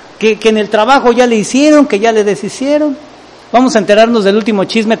hermanos, que en el trabajo ya le hicieron, que ya le deshicieron. Vamos a enterarnos del último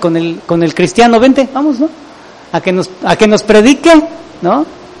chisme con el cristiano, vente, vamos, ¿no? A que nos predique, ¿no?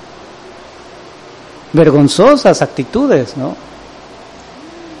 Vergonzosas actitudes, ¿no?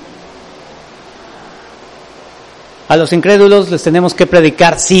 A los incrédulos les tenemos que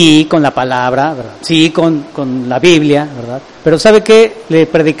predicar, sí, con la palabra, ¿verdad?, sí, con la Biblia, ¿verdad? Pero ¿sabe qué? Le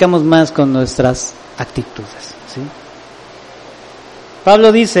predicamos más con nuestras actitudes, ¿sí?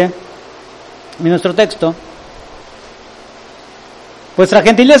 Pablo dice, en nuestro texto, vuestra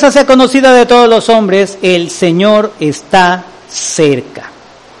gentileza sea conocida de todos los hombres, el Señor está cerca.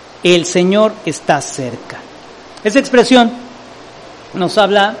 El Señor está cerca. Esa expresión nos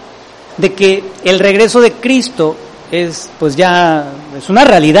habla de que el regreso de Cristo es una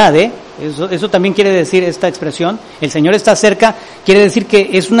realidad, Eso también quiere decir esta expresión, el Señor está cerca, quiere decir que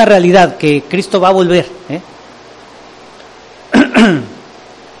es una realidad, que Cristo va a volver,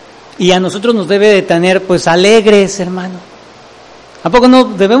 Y a nosotros nos debe de tener, pues, alegres, hermano. ¿A poco no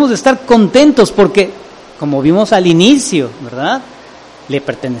debemos de estar contentos? Porque, como vimos al inicio, ¿verdad?, le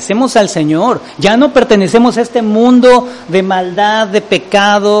pertenecemos al Señor. Ya no pertenecemos a este mundo de maldad, de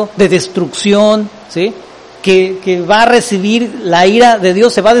pecado, de destrucción, ¿sí?, que va a recibir la ira de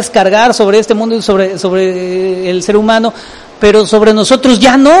Dios, se va a descargar sobre este mundo y sobre el ser humano, pero sobre nosotros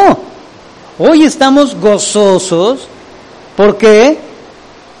ya no. Hoy estamos gozosos porque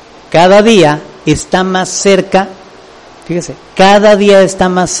cada día está más cerca, fíjese, cada día está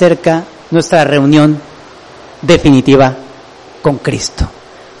más cerca nuestra reunión definitiva con Cristo.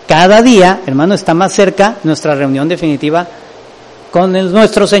 Cada día, hermano, está más cerca nuestra reunión definitiva con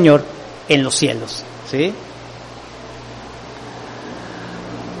nuestro Señor en los cielos, ¿sí?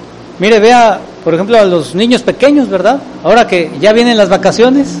 Mire, vea, por ejemplo, a los niños pequeños, ¿verdad? Ahora que ya vienen las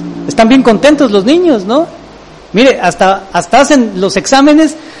vacaciones, están bien contentos los niños, ¿no? Mire, hasta hacen los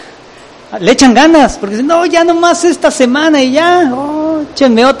exámenes, le echan ganas, porque dicen, no, ya nomás esta semana y ya,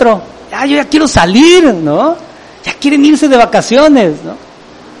 échenme otro, yo ya quiero salir, ¿no? Ya quieren irse de vacaciones, ¿no?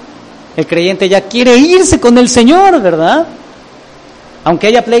 El creyente ya quiere irse con el Señor, ¿verdad? Aunque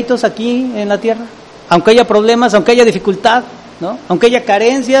haya pleitos aquí en la tierra, aunque haya problemas, aunque haya dificultad, ¿no? Aunque haya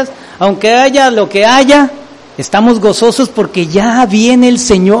carencias, aunque haya lo que haya, estamos gozosos porque ya viene el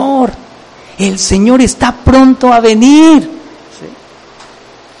Señor. El Señor está pronto a venir. ¿Sí?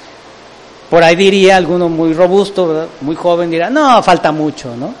 Por ahí diría alguno muy robusto, ¿verdad?, muy joven, dirá, no, falta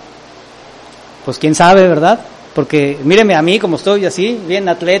mucho, ¿no? Pues quién sabe, ¿verdad? Porque míreme a mí como estoy así, bien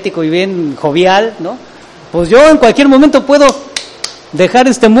atlético y bien jovial, ¿no? Pues yo en cualquier momento puedo dejar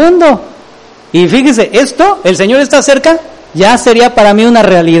este mundo. Y fíjese, esto, el Señor está cerca, ya sería para mí una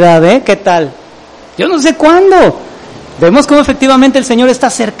realidad, ¿eh? ¿Qué tal? Yo no sé cuándo. Vemos cómo efectivamente el Señor está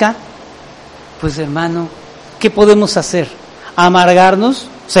cerca. Pues hermano, ¿qué podemos hacer? ¿Amargarnos?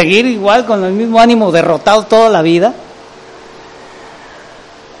 ¿Seguir igual con el mismo ánimo derrotado toda la vida?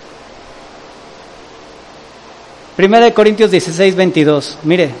 Primera de Corintios 16, 22.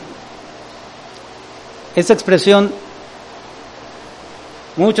 Mire, esta expresión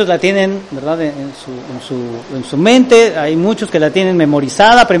muchos la tienen, ¿verdad?, en su mente. Hay muchos que la tienen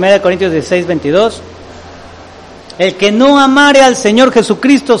memorizada. Primera de Corintios 16, 22. El que no amare al Señor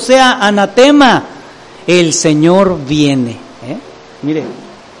Jesucristo sea anatema. El Señor viene. Mire,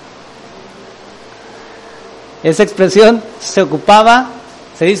 esa expresión se ocupaba,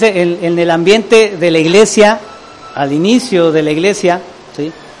 se dice, en el ambiente de la iglesia, al inicio de la iglesia,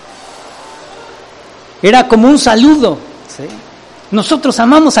 ¿sí? Era como un saludo, ¿sí? Nosotros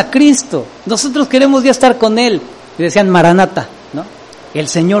amamos a Cristo, nosotros queremos ya estar con Él. Y decían Maranata, ¿no? El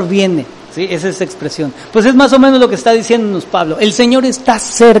Señor viene, ¿sí? Esa es esa expresión. Pues es más o menos lo que está diciéndonos Pablo. El Señor está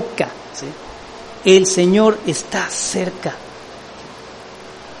cerca, ¿sí? El Señor está cerca.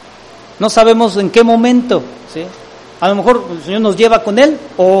 No sabemos en qué momento, ¿sí? A lo mejor el Señor nos lleva con Él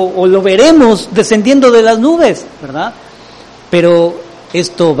o lo veremos descendiendo de las nubes, ¿verdad? Pero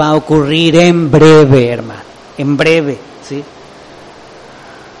esto va a ocurrir en breve, hermano, en breve, ¿sí?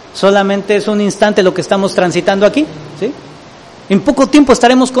 Solamente es un instante lo que estamos transitando aquí, ¿sí? En poco tiempo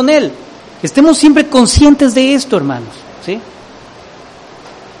estaremos con Él. Estemos siempre conscientes de esto, hermanos, ¿sí?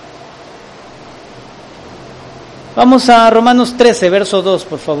 Vamos a Romanos 13, verso 2,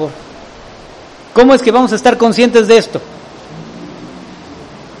 por favor. ¿Cómo es que vamos a estar conscientes de esto?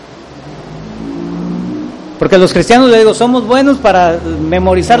 Porque los cristianos, le digo, somos buenos para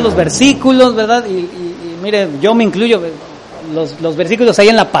memorizar los versículos, ¿verdad? Y mire, yo me incluyo, los versículos ahí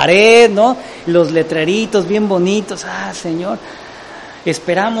en la pared, ¿no? Los letreritos bien bonitos. Ah, Señor,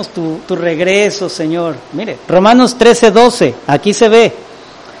 esperamos tu regreso, Señor. Mire, Romanos 13, 12, aquí se ve.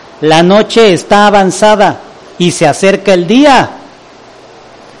 La noche está avanzada y se acerca el día.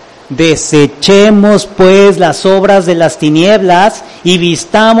 Desechemos pues las obras de las tinieblas y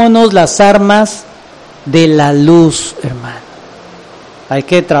vistámonos las armas de la luz, hermano. Hay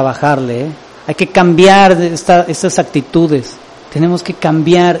que trabajarle, hay que cambiar estas actitudes. Tenemos que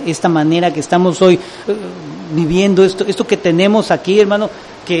cambiar esta manera que estamos hoy viviendo, esto que tenemos aquí, hermano,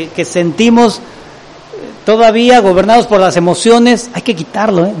 que sentimos todavía gobernados por las emociones. Hay que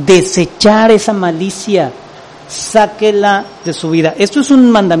quitarlo, desechar esa malicia. Sáquela de su vida. Esto es un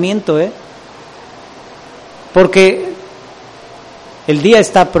mandamiento, porque el día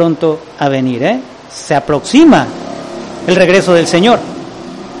está pronto a venir, se aproxima el regreso del Señor.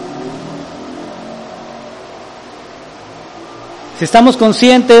 Si estamos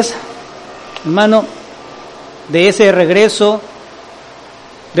conscientes, hermano, de ese regreso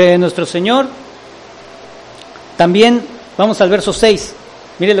de nuestro Señor, también vamos al verso 6.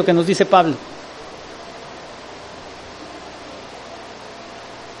 Mire lo que nos dice Pablo.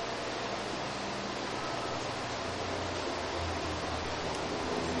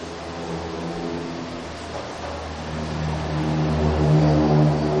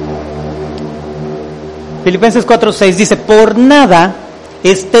 Filipenses 4:6 dice, por nada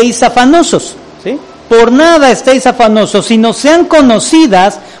estéis afanosos, ¿sí? Por nada estéis afanosos, sino sean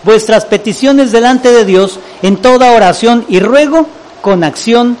conocidas vuestras peticiones delante de Dios en toda oración y ruego con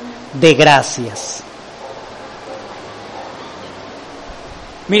acción de gracias.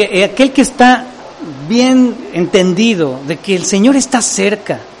 Mire, aquel que está bien entendido de que el Señor está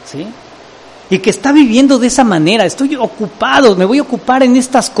cerca, ¿sí? Y que está viviendo de esa manera, estoy ocupado, me voy a ocupar en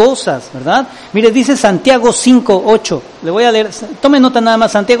estas cosas, ¿verdad? Mire, dice Santiago 5:8, le voy a leer, tome nota nada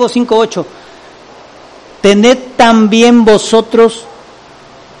más, Santiago 5:8. Tened también vosotros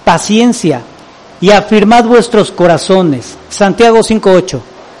paciencia y afirmad vuestros corazones. Santiago 5:8.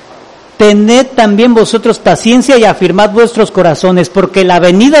 Tened también vosotros paciencia y afirmad vuestros corazones, porque la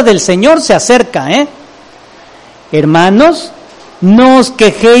venida del Señor se acerca, Hermanos, no os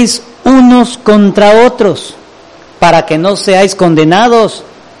quejéis unos contra otros, para que no seáis condenados.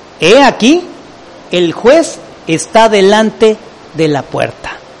 He aquí, el juez está delante de la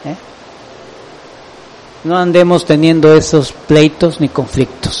puerta. No andemos teniendo esos pleitos ni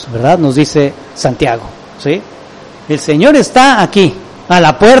conflictos, ¿verdad? Nos dice Santiago, ¿sí? El Señor está aquí, a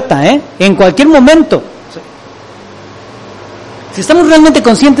la puerta, en cualquier momento. ¿Sí? Si estamos realmente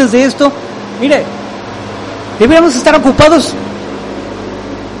conscientes de esto, mire, deberíamos estar ocupados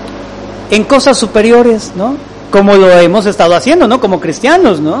en cosas superiores, ¿no? como lo hemos estado haciendo, ¿no? Como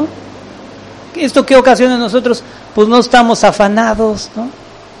cristianos, ¿no? ¿Esto qué ocasiona en nosotros? Pues no estamos afanados, ¿no?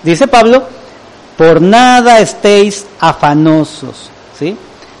 Dice Pablo, por nada estéis afanosos, ¿sí?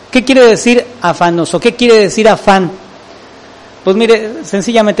 ¿Qué quiere decir afanoso? ¿Qué quiere decir afán? Pues mire,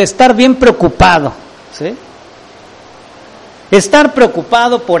 sencillamente estar bien preocupado, ¿sí? Estar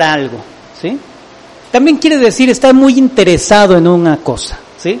preocupado por algo, ¿sí? También quiere decir estar muy interesado en una cosa,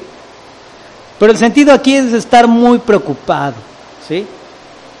 ¿sí? Pero el sentido aquí es estar muy preocupado, ¿sí?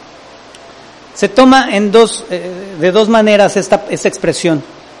 Se toma de dos maneras esta expresión: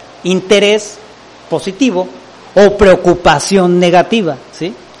 interés positivo o preocupación negativa,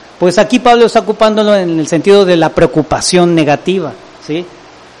 ¿sí? Pues aquí Pablo está ocupándolo en el sentido de la preocupación negativa, ¿sí?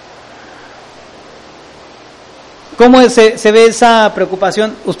 ¿Cómo se ve esa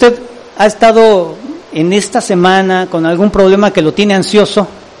preocupación? ¿Usted ha estado en esta semana con algún problema que lo tiene ansioso,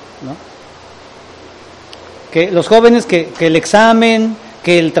 ¿no? Que los jóvenes, que el examen,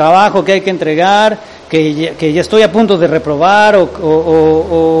 que el trabajo que hay que entregar, que ya estoy a punto de reprobar,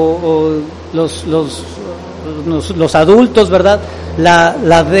 o los adultos, ¿verdad?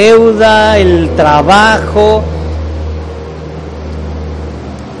 La deuda, el trabajo.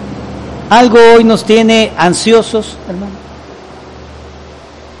 Algo hoy nos tiene ansiosos, hermano.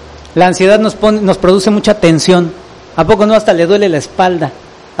 La ansiedad nos produce mucha tensión. ¿A poco no hasta le duele la espalda?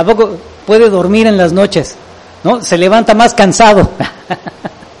 ¿A poco puede dormir en las noches? ¿No? Se levanta más cansado.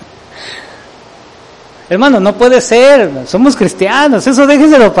 Hermano, no puede ser. Somos cristianos. Eso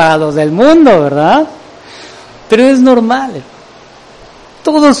déjeselo para los del mundo, ¿verdad? Pero es normal.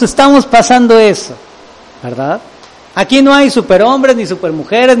 Todos estamos pasando eso, ¿verdad? Aquí no hay superhombres, ni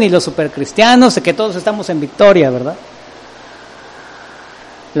supermujeres, ni los supercristianos, que todos estamos en victoria, ¿verdad?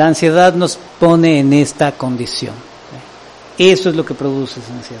 La ansiedad nos pone en esta condición. Eso es lo que produce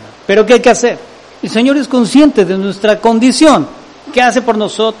esa ansiedad. ¿Pero qué hay que hacer? El Señor es consciente de nuestra condición. ¿Qué hace por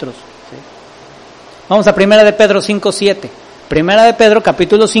nosotros? ¿Sí? Vamos a 1 de Pedro 5:7. 1 de Pedro,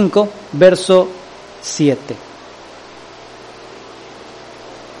 capítulo 5, verso 7.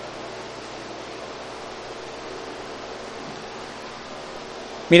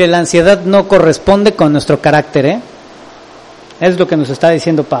 Mire, la ansiedad no corresponde con nuestro carácter, ¿eh? Es lo que nos está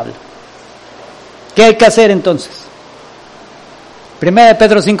diciendo Pablo. ¿Qué hay que hacer entonces? 1 de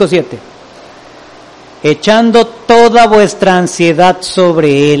Pedro 5:7. Echando toda vuestra ansiedad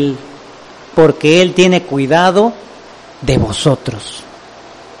sobre Él, porque Él tiene cuidado de vosotros.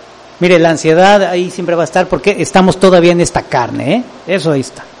 Mire, la ansiedad ahí siempre va a estar porque estamos todavía en esta carne, ¿eh? Eso ahí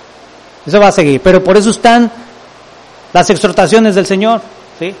está. Eso va a seguir. Pero por eso están las exhortaciones del Señor,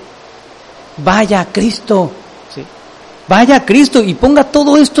 ¿sí? Vaya a Cristo, ¿sí? Vaya a Cristo y ponga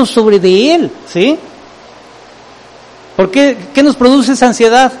todo esto sobre de Él, ¿sí? ¿Por qué? ¿Qué nos produce esa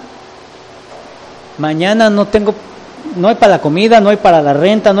ansiedad? Mañana no hay para la comida, no hay para la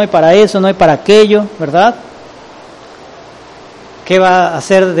renta, no hay para eso, no hay para aquello, ¿verdad? ¿Qué va a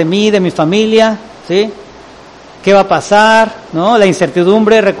hacer de mí, de mi familia? ¿Sí? ¿Qué va a pasar? ¿No? La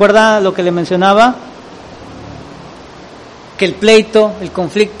incertidumbre, ¿recuerda lo que le mencionaba? Que el pleito, el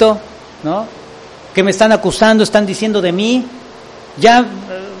conflicto, ¿no? Que me están acusando, están diciendo de mí, ya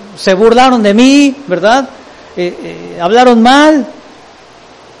se burlaron de mí, ¿verdad? Hablaron mal.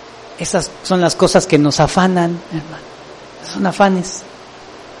 Esas son las cosas que nos afanan, hermano. Son afanes.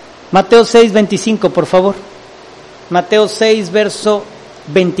 Mateo 6:25, por favor. Mateo 6, verso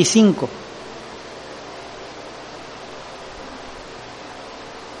 25.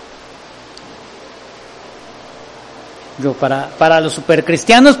 Digo, para los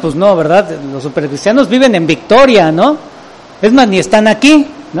supercristianos, pues no, ¿verdad? Los supercristianos viven en victoria, ¿no? Es más, ni están aquí,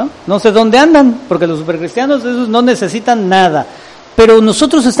 ¿no? No sé dónde andan, porque los supercristianos esos no necesitan nada. Pero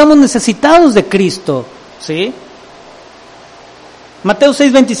nosotros estamos necesitados de Cristo, ¿sí? Mateo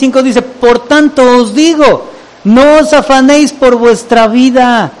 6:25 dice, por tanto os digo, no os afanéis por vuestra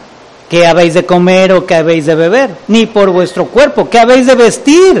vida, qué habéis de comer o qué habéis de beber, ni por vuestro cuerpo, qué habéis de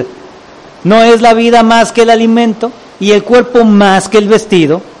vestir. ¿No es la vida más que el alimento y el cuerpo más que el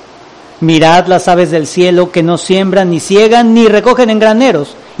vestido? Mirad las aves del cielo que no siembran, ni ciegan, ni recogen en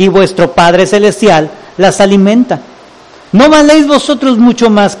graneros, y vuestro Padre Celestial las alimenta. ¿No valéis vosotros mucho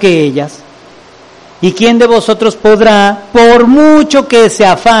más que ellas? ¿Y quién de vosotros podrá, por mucho que se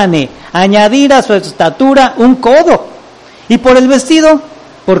afane, añadir a su estatura un codo? Y por el vestido,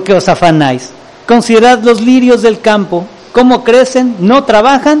 ¿por qué os afanáis? Considerad los lirios del campo, cómo crecen, no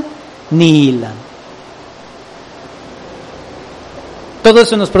trabajan, ni hilan. Todo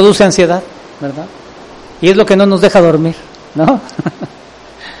eso nos produce ansiedad, ¿verdad? Y es lo que no nos deja dormir, ¿no?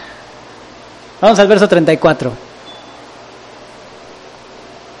 Vamos al verso 34.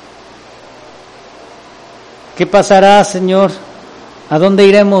 ¿Qué pasará, Señor? ¿A dónde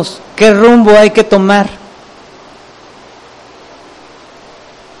iremos? ¿Qué rumbo hay que tomar?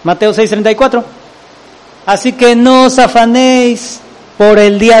 Mateo 6:34. Así que no os afanéis por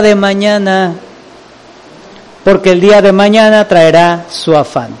el día de mañana, porque el día de mañana traerá su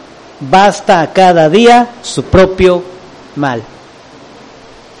afán. Basta a cada día su propio mal.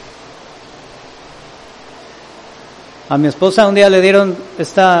 A mi esposa un día le dieron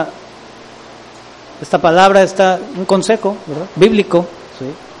esta palabra, un consejo, ¿verdad? Bíblico, ¿sí?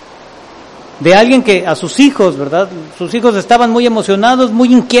 De alguien que a sus hijos, ¿verdad? Sus hijos estaban muy emocionados,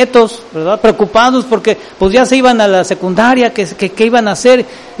 muy inquietos, ¿verdad? Preocupados porque pues ya se iban a la secundaria, ¿qué iban a hacer?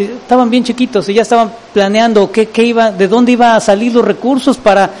 Estaban bien chiquitos y ya estaban planeando de dónde iba a salir los recursos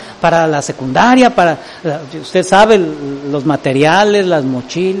para la secundaria, usted sabe, los materiales, las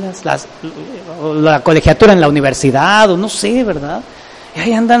mochilas, la colegiatura en la universidad, o no sé, ¿verdad? Y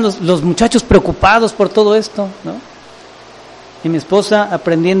ahí andan los muchachos preocupados por todo esto, ¿no? Y mi esposa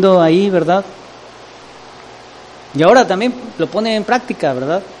aprendiendo ahí, ¿verdad? Y ahora también lo pone en práctica,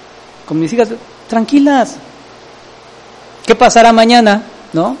 ¿verdad? Con mis hijas, tranquilas. ¿Qué pasará mañana?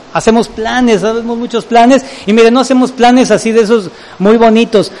 ¿No? Hacemos muchos planes. Y mire, no hacemos planes así de esos muy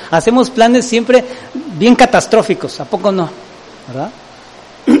bonitos. Hacemos planes siempre bien catastróficos. ¿A poco no? ¿Verdad?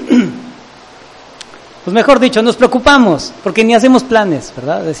 Pues mejor dicho, nos preocupamos, porque ni hacemos planes,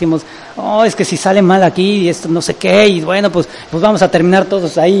 ¿verdad? Decimos, es que si sale mal aquí, y esto no sé qué, y bueno, pues vamos a terminar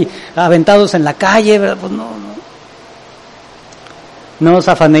todos ahí, aventados en la calle, ¿verdad? Pues no. No os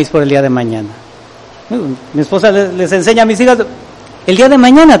afanéis por el día de mañana. Mi esposa les enseña a mis hijas, el día de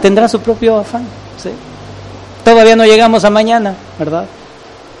mañana tendrá su propio afán, ¿sí? Todavía no llegamos a mañana, ¿verdad?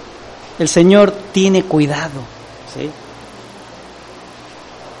 El Señor tiene cuidado, ¿sí?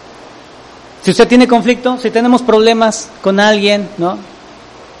 Si usted tiene conflicto, si tenemos problemas con alguien, ¿no?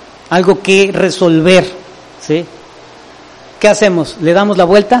 Algo que resolver, ¿sí? ¿Qué hacemos? ¿Le damos la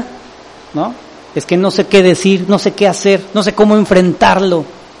vuelta? ¿No? Es que no sé qué decir, no sé qué hacer, no sé cómo enfrentarlo,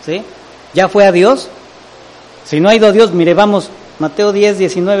 ¿sí? ¿Ya fue a Dios? Si no ha ido a Dios, mire, vamos, Mateo 10,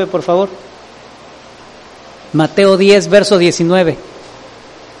 19, por favor. Mateo 10, verso 19.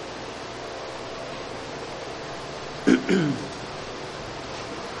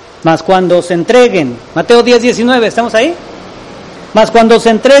 Mas cuando se entreguen, Mateo 10, 19, ¿estamos ahí? Mas cuando se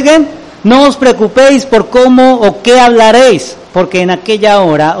entreguen, no os preocupéis por cómo o qué hablaréis, porque en aquella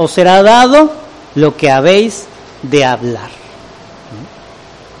hora os será dado lo que habéis de hablar.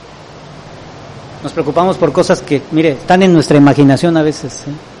 Nos preocupamos por cosas que, mire, están en nuestra imaginación a veces,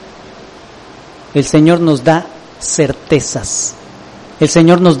 ¿sí? El Señor nos da certezas, el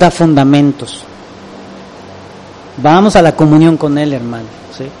Señor nos da fundamentos. Vamos a la comunión con Él, hermano,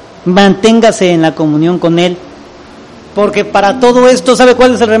 ¿sí? Manténgase en la comunión con Él, porque para todo esto, ¿sabe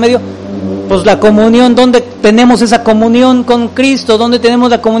cuál es el remedio? Pues la comunión. ¿Dónde tenemos esa comunión con Cristo? ¿Dónde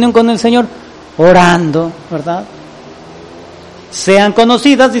tenemos la comunión con el Señor? Orando, ¿verdad? Sean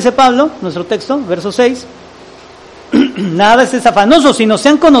conocidas, dice Pablo, nuestro texto, verso 6. Nada es afanoso, sino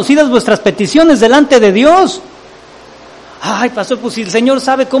sean conocidas vuestras peticiones delante de Dios. Ay, pastor, pues si el Señor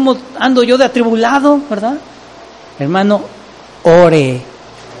sabe cómo ando yo de atribulado, ¿verdad? Hermano, ore.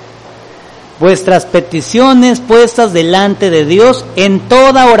 Vuestras peticiones puestas delante de Dios en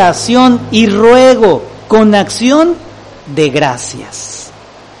toda oración y ruego, con acción de gracias.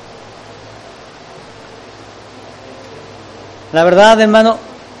 La verdad, hermano,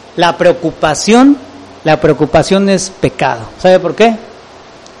 la preocupación es pecado. ¿Sabe por qué?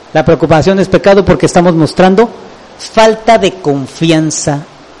 La preocupación es pecado porque estamos mostrando falta de confianza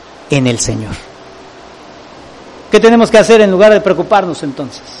en el Señor. ¿Qué tenemos que hacer en lugar de preocuparnos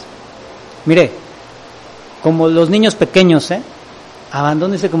entonces? Mire, como los niños pequeños,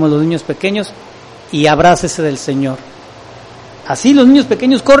 abandónese como los niños pequeños y abrácese del Señor. Así los niños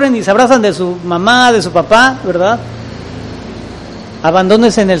pequeños corren y se abrazan de su mamá, de su papá, ¿verdad?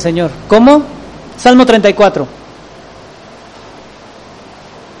 Abandónese en el Señor. ¿Cómo? Salmo 34.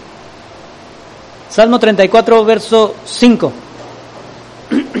 Salmo 34, verso 5.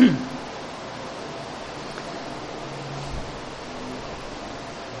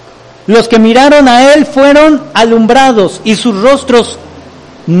 Los que miraron a Él fueron alumbrados y sus rostros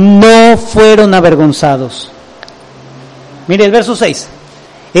no fueron avergonzados. Mire el verso 6.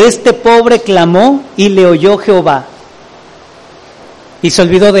 Este pobre clamó y le oyó Jehová y se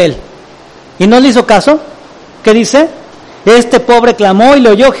olvidó de él. ¿Y no le hizo caso? ¿Qué dice? Este pobre clamó y le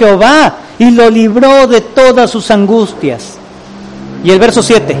oyó Jehová y lo libró de todas sus angustias. Y el verso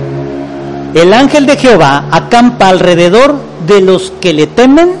 7. El ángel de Jehová acampa alrededor de los que le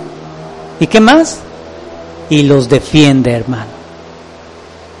temen. ¿Y qué más? Y los defiende, hermano.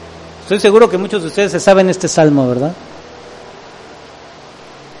 Estoy seguro que muchos de ustedes se saben este salmo, ¿verdad?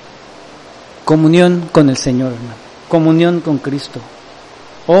 Comunión con el Señor, hermano. Comunión con Cristo.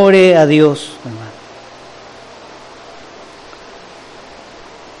 Ore a Dios, hermano.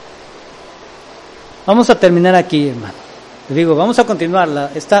 Vamos a terminar aquí, hermano. Le digo, vamos a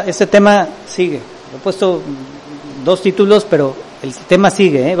continuar. Este tema sigue. He puesto 2 títulos, pero el tema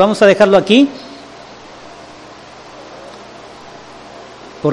sigue, ¿eh? Vamos a dejarlo aquí.